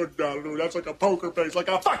really good, Donald. That's like a poker face, like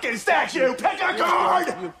a fucking statue. Pick a card!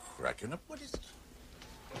 You're cracking up. What is it?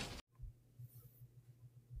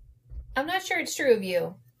 I'm not sure it's true of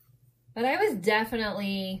you, but I was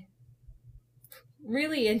definitely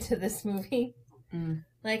really into this movie. Mm.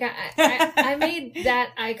 I made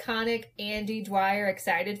that iconic Andy Dwyer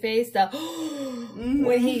excited face,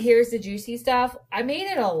 when he hears the juicy stuff. I made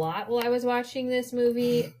it a lot while I was watching this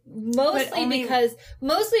movie, mostly because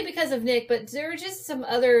of Nick, but there were just some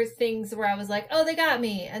other things where I was like, oh, they got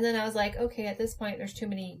me. And then I was like, okay, at this point, there's too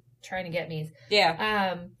many trying to get me's.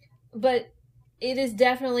 Yeah. But it is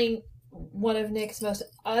definitely one of Nick's most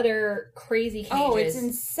utter crazy cages. Oh, it's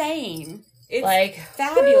insane. It's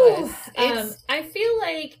fabulous. It's, I feel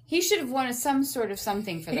like he should have won some sort of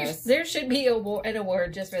something for this. There should be an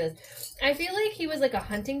award just for this. I feel like he was like a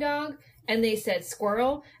hunting dog, and they said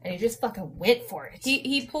squirrel, and he just fucking went for it.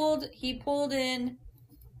 He pulled in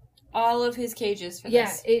all of his cages for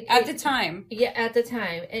this. At the time. Yeah, at the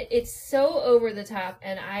time. It's so over the top,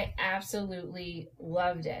 and I absolutely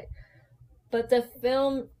loved it. But the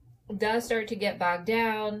film does start to get bogged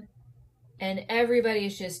down, and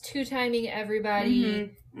everybody's just two-timing everybody.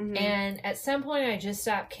 Mm-hmm, mm-hmm. And at some point, I just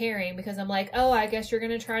stopped caring because I'm like, oh, I guess you're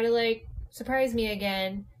going to try to, surprise me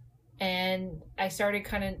again. And I started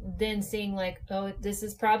kind of then seeing, oh, this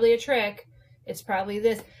is probably a trick. It's probably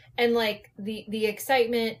this. And, the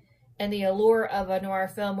excitement and the allure of a noir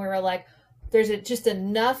film where we're like, there's just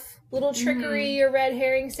enough little trickery or red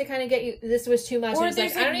herrings to kind of get you. This was too much. Or and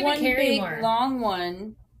there's I don't even care anymore. Long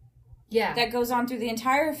one. Yeah. That goes on through the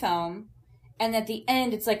entire film. And at the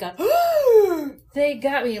end, it's like a... They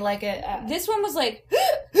got me this one was like...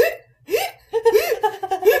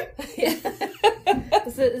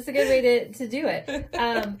 It's a good way to do it.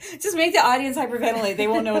 Just make the audience hyperventilate. They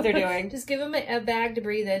won't know what they're doing. Just give them a bag to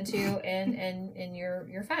breathe into, and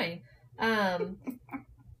you're fine.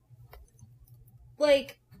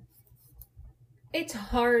 It's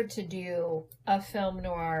hard to do a film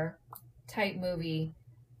noir type movie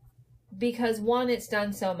because one, it's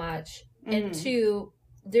done so much, and Mhm. two,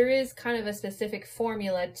 there is kind of a specific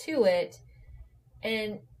formula to it,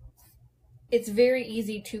 and it's very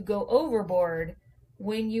easy to go overboard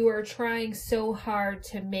when you are trying so hard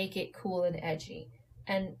to make it cool and edgy.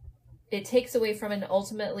 And it takes away from it, and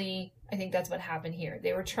ultimately, I think that's what happened here.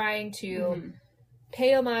 They were trying to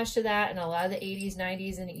pay homage to that, and a lot of the 80s,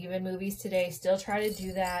 90s, and even movies today still try to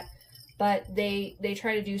do that, but they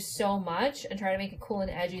try to do so much and try to make it cool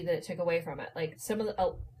and edgy that it took away from it. Like,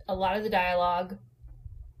 a lot of the dialogue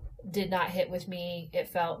did not hit with me. It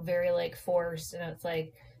felt very, like, forced, and it's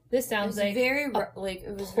like, this sounds like very, a like,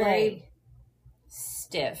 it was play. very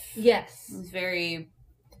stiff. Yes. It was very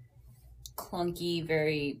clunky,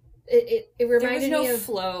 very... It reminded there was no me of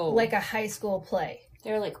flow. like a high school play.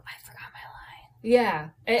 They were like, I forgot my line. Yeah,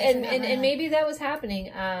 and forgot my line. maybe that was happening.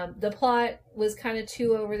 The plot was kind of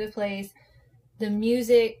too over the place. The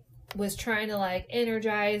music was trying to like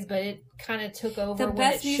energize, but it kind of took over. The when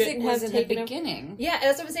best it music shouldn't was have in the taken over. beginning. Yeah,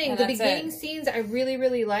 that's what I'm saying. And The that's beginning it. scenes I really,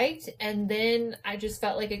 really liked, and then I just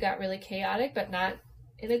felt like it got really chaotic, but not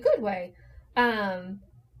in a good way.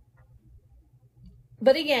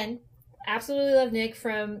 But again, absolutely love Nick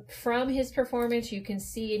from his performance. You can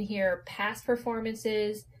see and hear past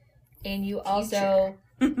performances, and you also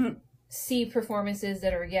see performances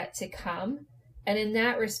that are yet to come. And in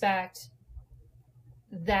that respect,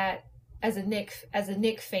 that as a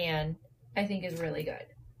Nick fan, I think is really good.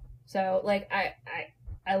 So like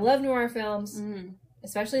I love noir films,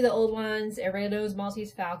 especially the old ones. Everybody knows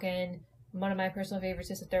Maltese Falcon. One of my personal favorites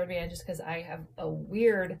is The Third Man, just because I have a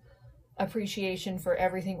weird appreciation for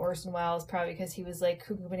everything Orson Welles, probably because he was like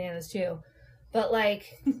cuckoo bananas too. But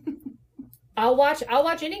like I'll watch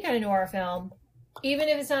any kind of noir film, even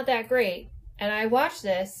if it's not that great. And I watched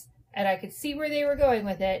this and I could see where they were going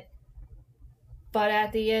with it. But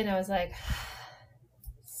at the end I was like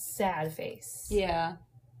sad face. Yeah.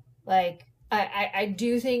 Like I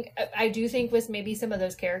do think with maybe some of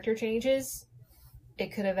those character changes,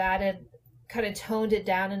 it could have added, kind of toned it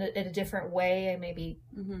down in a different way and maybe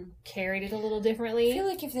carried it a little differently. I feel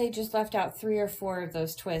like if they just left out 3 or 4 of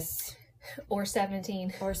those twists, or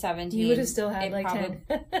 17, you would have still had like 10.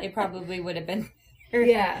 It probably would have been.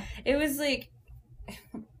 Yeah, it was like,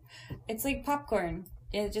 it's like popcorn.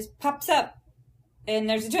 It just pops up, and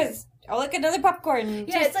there's a twist. Oh, look, another popcorn.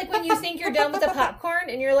 Yeah, it's like when you think you're done with the popcorn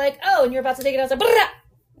and you're like, oh, and you're about to take it out. It's like,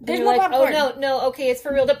 there's you're more like, popcorn. oh no, okay, it's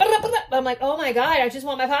for real. I'm like, oh my god, I just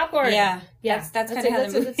want my popcorn. Yeah. Yeah, That's kind of how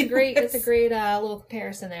the movie that's a great little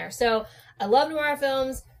comparison there. So I love noir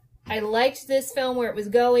films. I liked this film where it was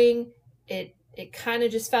going. It kind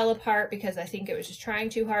of just fell apart because I think it was just trying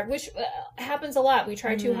too hard, which happens a lot. We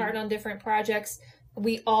try too hard on different projects.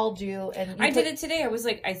 We all do. And I did it today. I was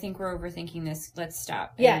like, I think we're overthinking this. Let's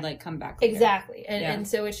stop. Yeah. And like come back later. Exactly. And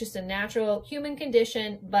so it's just a natural human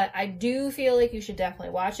condition, but I do feel like you should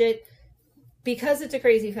definitely watch it because it's a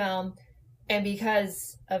crazy film and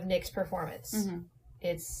because of Nick's performance.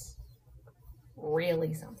 It's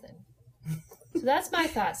really something. So that's my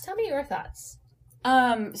thoughts. Tell me your thoughts.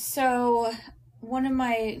 So one of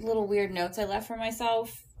my little weird notes I left for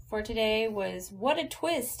myself for today was, what a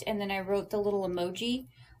twist, and then I wrote the little emoji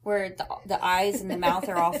where the eyes and the mouth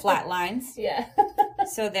are all flat lines. Yeah.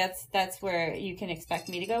 So that's where you can expect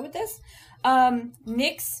me to go with this.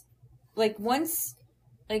 Nick's, like, once,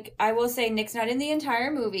 like, I will say Nick's not in the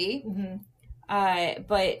entire movie.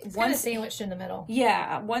 But It's kind of sandwiched in the middle.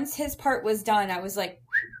 Yeah, once his part was done, I was like,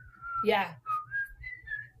 yeah.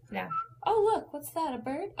 Oh, look, what's that, a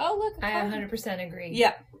bird? Oh, look, a I car. 100% agree.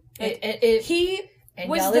 Yeah. He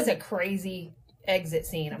was y'all, it's a crazy exit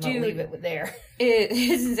scene. I'm going to Dude, leave it there. It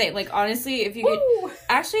is insane. Like, honestly, if you could...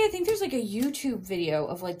 Actually, I think there's, like, a YouTube video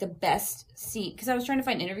of, like, the best scene. Because I was trying to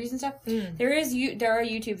find interviews and stuff. There are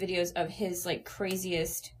YouTube videos of his, like,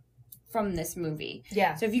 craziest from this movie.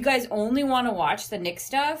 Yeah. So if you guys only want to watch the Nick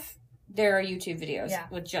stuff, there are YouTube videos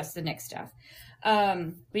with just the Nick stuff.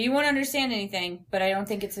 But you won't understand anything, but I don't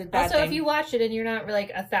think it's a bad thing. Also, if you watch it and you're not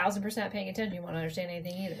like 1,000% paying attention, you won't understand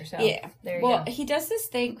anything either. So yeah, there you go. He does this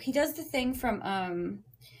thing. He does the thing from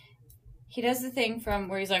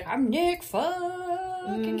where he's like, I'm Nick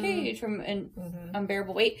fucking Cage from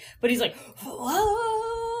Unbearable Weight, but he's like,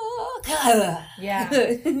 yeah,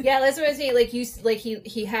 that's what I say. Like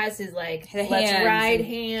he has his like the let's hands ride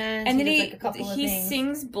hands, and then does, like, a couple of things.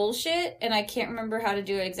 Sings bullshit, and I can't remember how to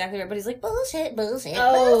do it exactly right, but he's like bullshit.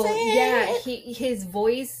 Oh yeah, his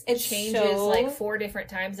voice changes so like 4 different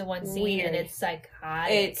times in one scene, weird. and it's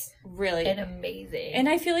psychotic. It's really and amazing, and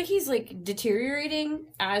I feel like he's like deteriorating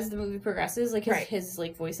as the movie progresses, like his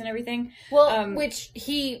like voice and everything. Which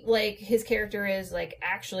he like his character is like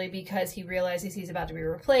actually because he realizes he's about to be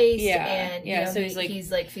replaced. and you know, so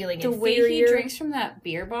he's like feeling the inferior. way he drinks from that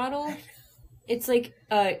beer bottle. It's like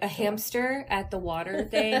a hamster at the water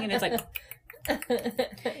thing, and it's like.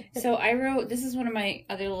 So I wrote. This is one of my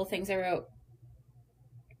other little things I wrote.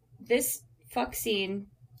 This fuck scene.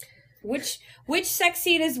 Which sex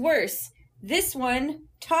scene is worse? This one,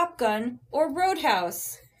 Top Gun, or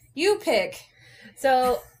Roadhouse? You pick.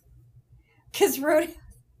 So, because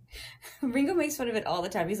Ringo makes fun of it all the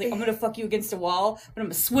time. He's like, I'm gonna fuck you against a wall, but I'm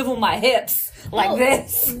gonna swivel my hips like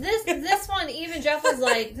this. This one, even Jeff was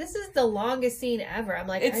like, "This is the longest scene ever." I'm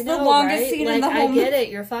like, it's I know, the longest right? scene like, in the whole. I get it.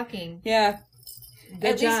 You're fucking. Yeah.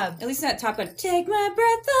 Good job. At least in that Top Gun. Take my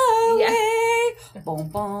breath away. Yeah. Boom,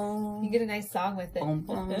 boom. You get a nice song with it. Boom,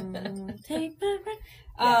 boom. Take my breath.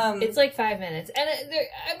 It's like 5 minutes, and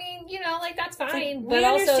I mean, you know, like that's fine, like, but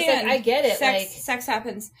also it's like I get it. Sex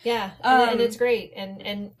happens. Yeah, and it's great,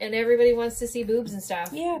 and everybody wants to see boobs and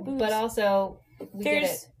stuff. Yeah, boobs. But also we get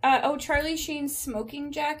it. Charlie Sheen's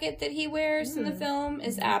smoking jacket that he wears in the film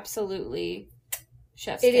is absolutely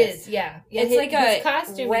chef's kiss. It is, yeah. It's like his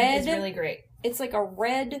costume red, is really great. It's like a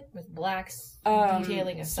red with black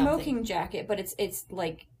detailing of something. Smoking jacket, but it's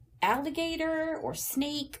like alligator or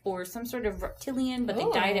snake or some sort of reptilian, but they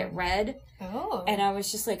dyed it red. Oh. And I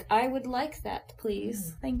was just like, I would like that,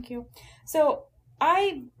 please. Thank you. So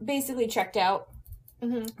I basically checked out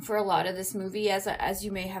for a lot of this movie, as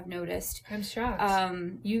you may have noticed. I'm shocked.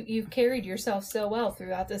 You've carried yourself so well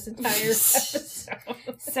throughout this entire episode.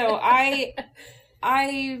 So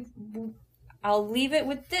I'll leave it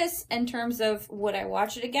with this in terms of would I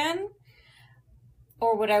watch it again,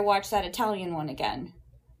 or would I watch that Italian one again?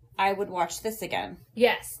 I would watch this again.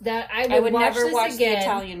 Yes, that I would never watch the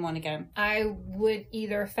Italian one again. I would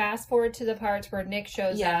either fast forward to the parts where Nick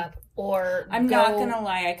shows up, or I'm not gonna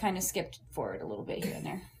lie, I kind of skipped forward a little bit here and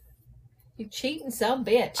there. You cheating some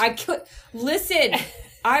bitch. I could listen.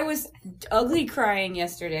 I was ugly crying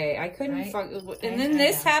yesterday. I couldn't and then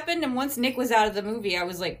this happened, and once Nick was out of the movie, I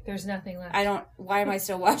was like, there's nothing left. Why am I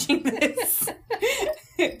still watching this?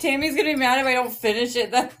 Tammy's gonna be mad if I don't finish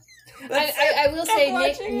it. I will say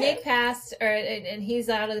Nick passed, and he's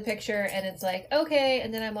out of the picture, and it's like, okay,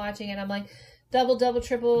 and then I'm watching, and I'm like, double,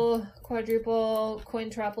 triple, quadruple,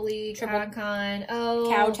 quintuple, con. Oh,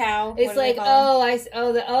 kowtow. It's like,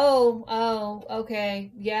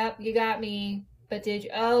 okay, yep, you got me. But did you?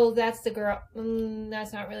 Oh, that's the girl.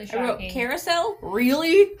 That's not really shocking. I wrote carousel.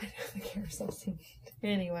 Really? The carousel scene.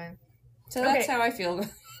 Anyway, so that's how I feel.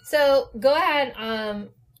 So go ahead.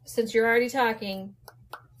 Since you're already talking,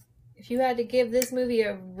 if you had to give this movie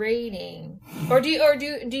a rating, or do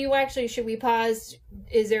you actually? Should we pause?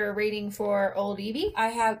 Is there a rating for Old Evie? I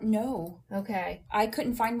have no. Okay, I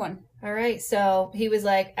couldn't find one. All right, so he was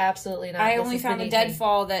like, absolutely not. I only found a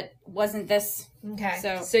Deadfall that wasn't this.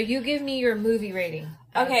 Okay, so you give me your movie rating.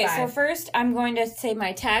 Okay, so first I'm going to say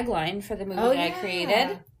my tagline for the movie that I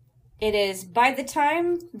created. It is, by the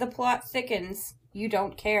time the plot thickens, you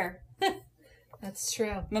don't care. That's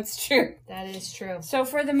true. That's true. That is true. So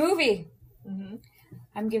for the movie,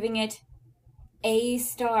 I'm giving it A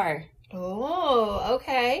star. Oh,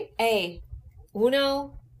 okay. A.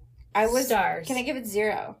 Uno. Stars. Can I give it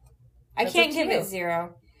 0? I can't give it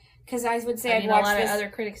 0 because I would say I'd watch watch this. A lot this. of other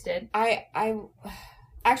critics did. I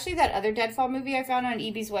actually that other Deadfall movie I found on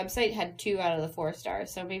EB's website had 2 out of the 4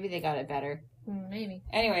 stars, so maybe they got it better. Maybe.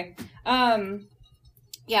 Anyway, 1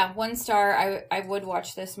 star. I would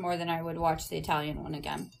watch this more than I would watch the Italian one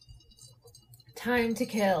again. Time to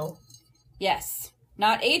Kill. Yes,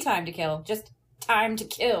 not A Time to Kill, just Time to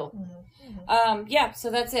Kill.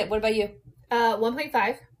 So that's it. What about you?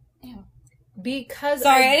 1.5. Yeah. Because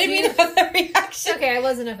I didn't mean to have that reaction. Okay, I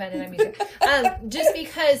wasn't offended. I'm used to it. Just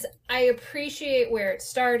because I appreciate where it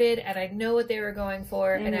started, and I know what they were going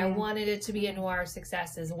for, and I wanted it to be a noir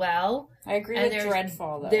success as well. I agree with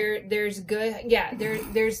Deadfall, though. There's good,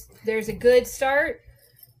 there's a good start,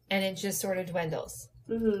 and it just sort of dwindles.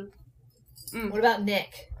 What about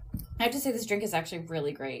Nick? I have to say this drink is actually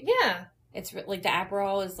really great. Yeah. It's like the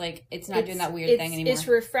Aperol is like, it's not doing that weird thing anymore. It's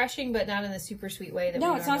refreshing, but not in the super sweet way that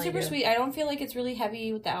No, we it's not normally super do. sweet. I don't feel like it's really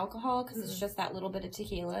heavy with the alcohol because it's just that little bit of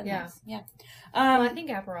tequila. Yeah. Well, I think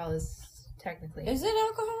Aperol is technically. Is it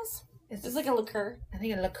alcohols? It's like a liqueur. I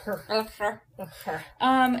think a liqueur.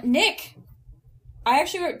 Nick, I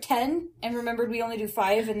actually wrote 10 and remembered we only do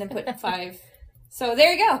 5 and then put 5. So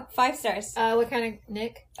there you go, 5 stars. What kind of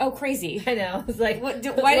Nick? Oh, crazy. I know. It's like, why let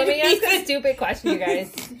did me ask a stupid question, you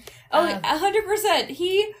guys. 100%.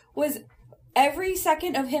 He was every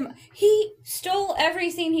second of him. He stole every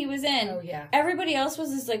scene he was in. Oh yeah. Everybody else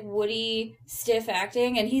was this like woody, stiff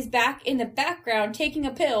acting, and he's back in the background taking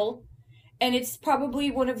a pill, And it's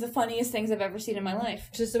probably one of the funniest things I've ever seen in my life.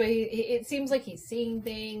 Just the way it seems like he's seeing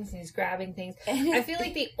things, and he's grabbing things. I feel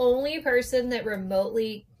like the only person that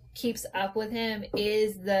remotely keeps up with him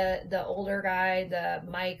is the older guy, the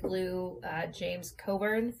Mike Lou, James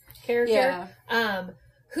Coburn character. Yeah.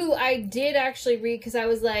 Who I did actually read because I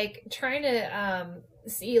was like trying to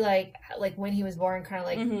see like when he was born, kind of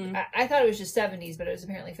like I thought it was just 70s, but it was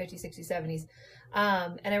apparently 50s, 60s, 70s.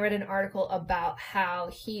 And I read an article about how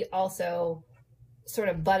he also sort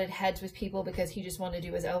of butted heads with people because he just wanted to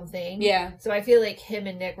do his own thing. Yeah. So I feel like him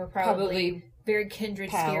and Nick were probably very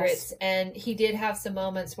kindred spirits. And he did have some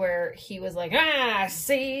moments where he was like,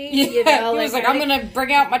 see? Yeah, you know, he was like, I'm going to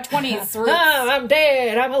bring out my 20s. I'm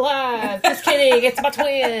dead. I'm alive. Just kidding. It's my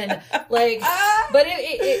twin. Like, but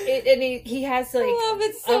he has like... I love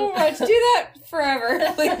it so much. Do that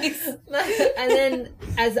forever, please. And then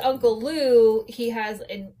as Uncle Lou, he has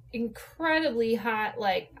an incredibly hot,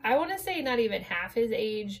 like, I want to say not even half his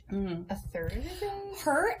age, a third of his age.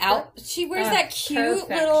 She wears that cute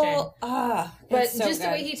perfection. little, but so just good.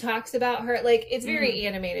 the way he talks about her, like, it's very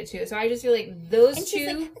animated too. So I just feel like those and two. she's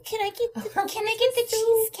like, can I get the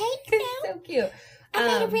cheesecake now? So cute. I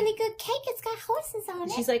made a really good cake. It's got horses on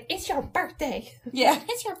it. She's like, it's your birthday. Yeah.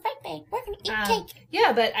 It's your birthday. We're going to eat cake.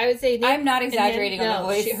 Yeah, but I would say... Nick I'm not exaggerating on the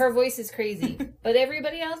voice. Her voice is crazy. But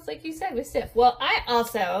everybody else, like you said, was stiff. Well, I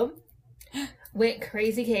also went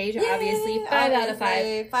Crazy Cage, obviously. 5 out of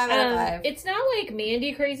 5. 5 out of 5. It's not like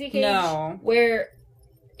Mandy Crazy Cage. No. Where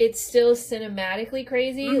it's still cinematically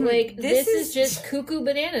crazy. Like, this is just cuckoo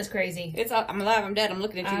bananas crazy. It's I'm alive, I'm dead, I'm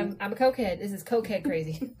looking at you. I'm a cokehead. This is cokehead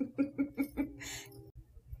crazy.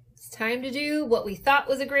 Time to do what we thought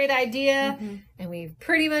was a great idea, and we've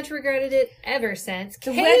pretty much regretted it ever since.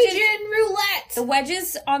 Cajun roulette. The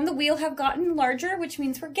wedges on the wheel have gotten larger, which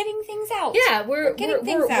means we're getting things out. Yeah, we're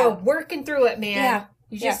working through it, man.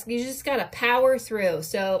 Yeah. You just gotta power through.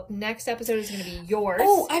 So next episode is gonna be yours.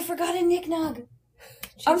 Oh, I forgot a Nick Nug.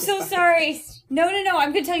 I'm so sorry. No.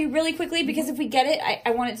 I'm gonna tell you really quickly because if we get it, I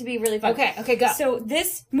want it to be really fun. Okay, go. So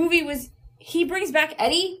this movie he brings back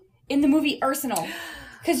Eddie in the movie Arsenal.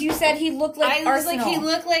 Because you said he looked like Arsenal. Like he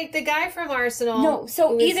looked like the guy from Arsenal. No,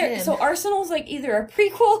 so Arsenal's like either a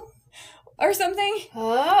prequel or something.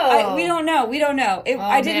 Oh, we don't know.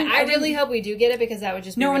 I really hope we do get it because that would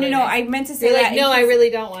just be no. Nice. I meant to say that. No, I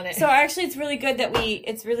really don't want it. So actually, it's really good that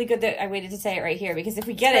I waited to say it right here because if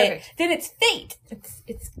we get it, then it's fate. It's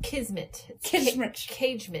kismet. It's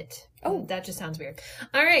Cagement. Oh, that just sounds weird.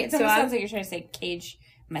 All right, It sounds like you're trying to say cage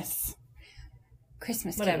mess.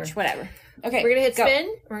 Christmas cage, whatever. Okay, we're gonna hit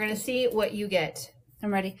spin. We're gonna see what you get.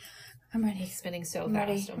 I'm ready. It's spinning so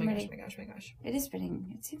fast. Oh my gosh. It is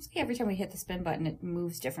spinning. It seems like every time we hit the spin button, it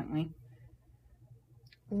moves differently.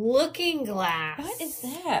 Looking Glass. What is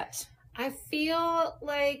that? I feel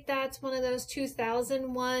like that's one of those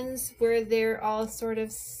 2000 ones where they're all sort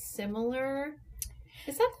of similar.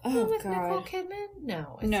 Is that the one with Nicole Kidman?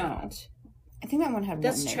 No, it's not. I think that one had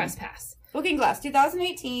That's one name. Trespass. Looking Glass,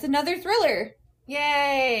 2018. It's another thriller.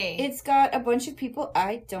 Yay! It's got a bunch of people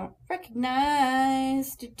I don't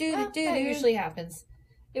recognize. That usually happens.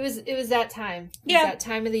 It was that time. It was that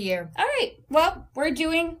time of the year. All right. Well, we're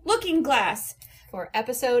doing Looking Glass for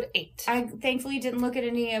episode 8. I thankfully didn't look at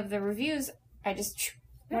any of the reviews. I just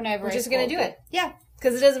whenever we're just gonna do it. Yeah,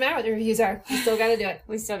 because it doesn't matter what the reviews are. We still got to do it.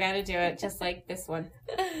 We still got to do it, just like this one.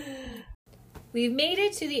 We've made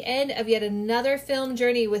it to the end of yet another film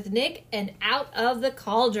journey with Nick and Out of the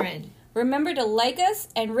Cauldron. Remember to like us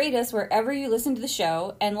and rate us wherever you listen to the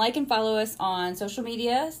show, and like and follow us on social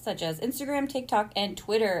media such as Instagram, TikTok, and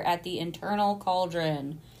Twitter at The Internal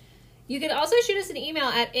Cauldron. You can also shoot us an email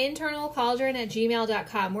at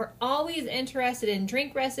internalcauldron@gmail.com. We're always interested in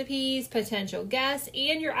drink recipes, potential guests,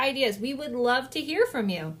 and your ideas. We would love to hear from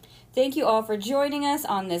you. Thank you all for joining us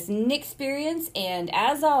on this Nick experience, and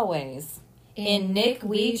as always, in Nick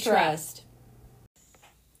we trust.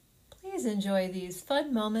 Please enjoy these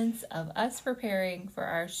fun moments of us preparing for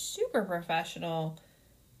our super professional,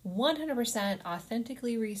 100%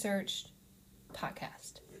 authentically researched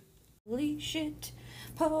podcast. Holy shit,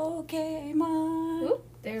 Pokemon. Oop,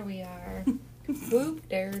 there we are. Whoop,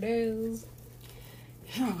 there it is.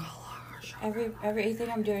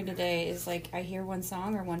 Everything I'm doing today is like I hear one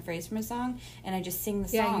song or one phrase from a song, and I just sing the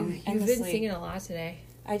song. Yeah, you've been singing a lot today.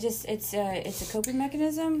 It's a coping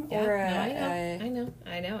mechanism, yeah, or I know.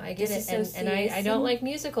 I get it, and I don't like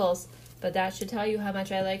musicals, but that should tell you how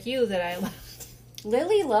much I like you. That I love.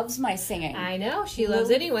 Lily loves my singing. I know she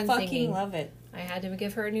loves anyone fucking singing. Love it. I had to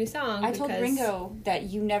give her a new song. I told Ringo that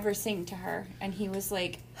you never sing to her, and he was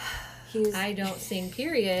like, I don't sing,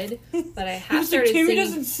 period. But I have started singing. Tammy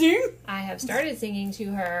doesn't sing. I have started singing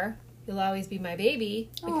to her You'll always be my baby,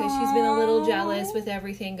 because she's been a little jealous with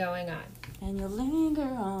everything going on. And you'll linger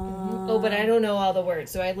on. Oh, but I don't know all the words,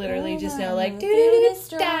 so I literally just know, like,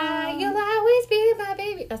 do-do-do-do-da, you'll always be my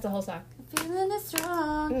baby. That's the whole song. Feeling it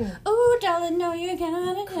strong. Oh, darling, know you're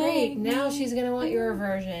gonna Great. Now she's going to want your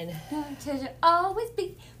version. Always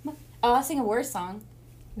be my... Oh, I'll sing a worse song.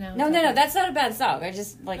 No, No, that's not a bad song. I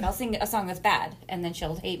just, like, I'll sing a song that's bad, and then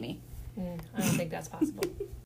she'll hate me. I don't think that's possible.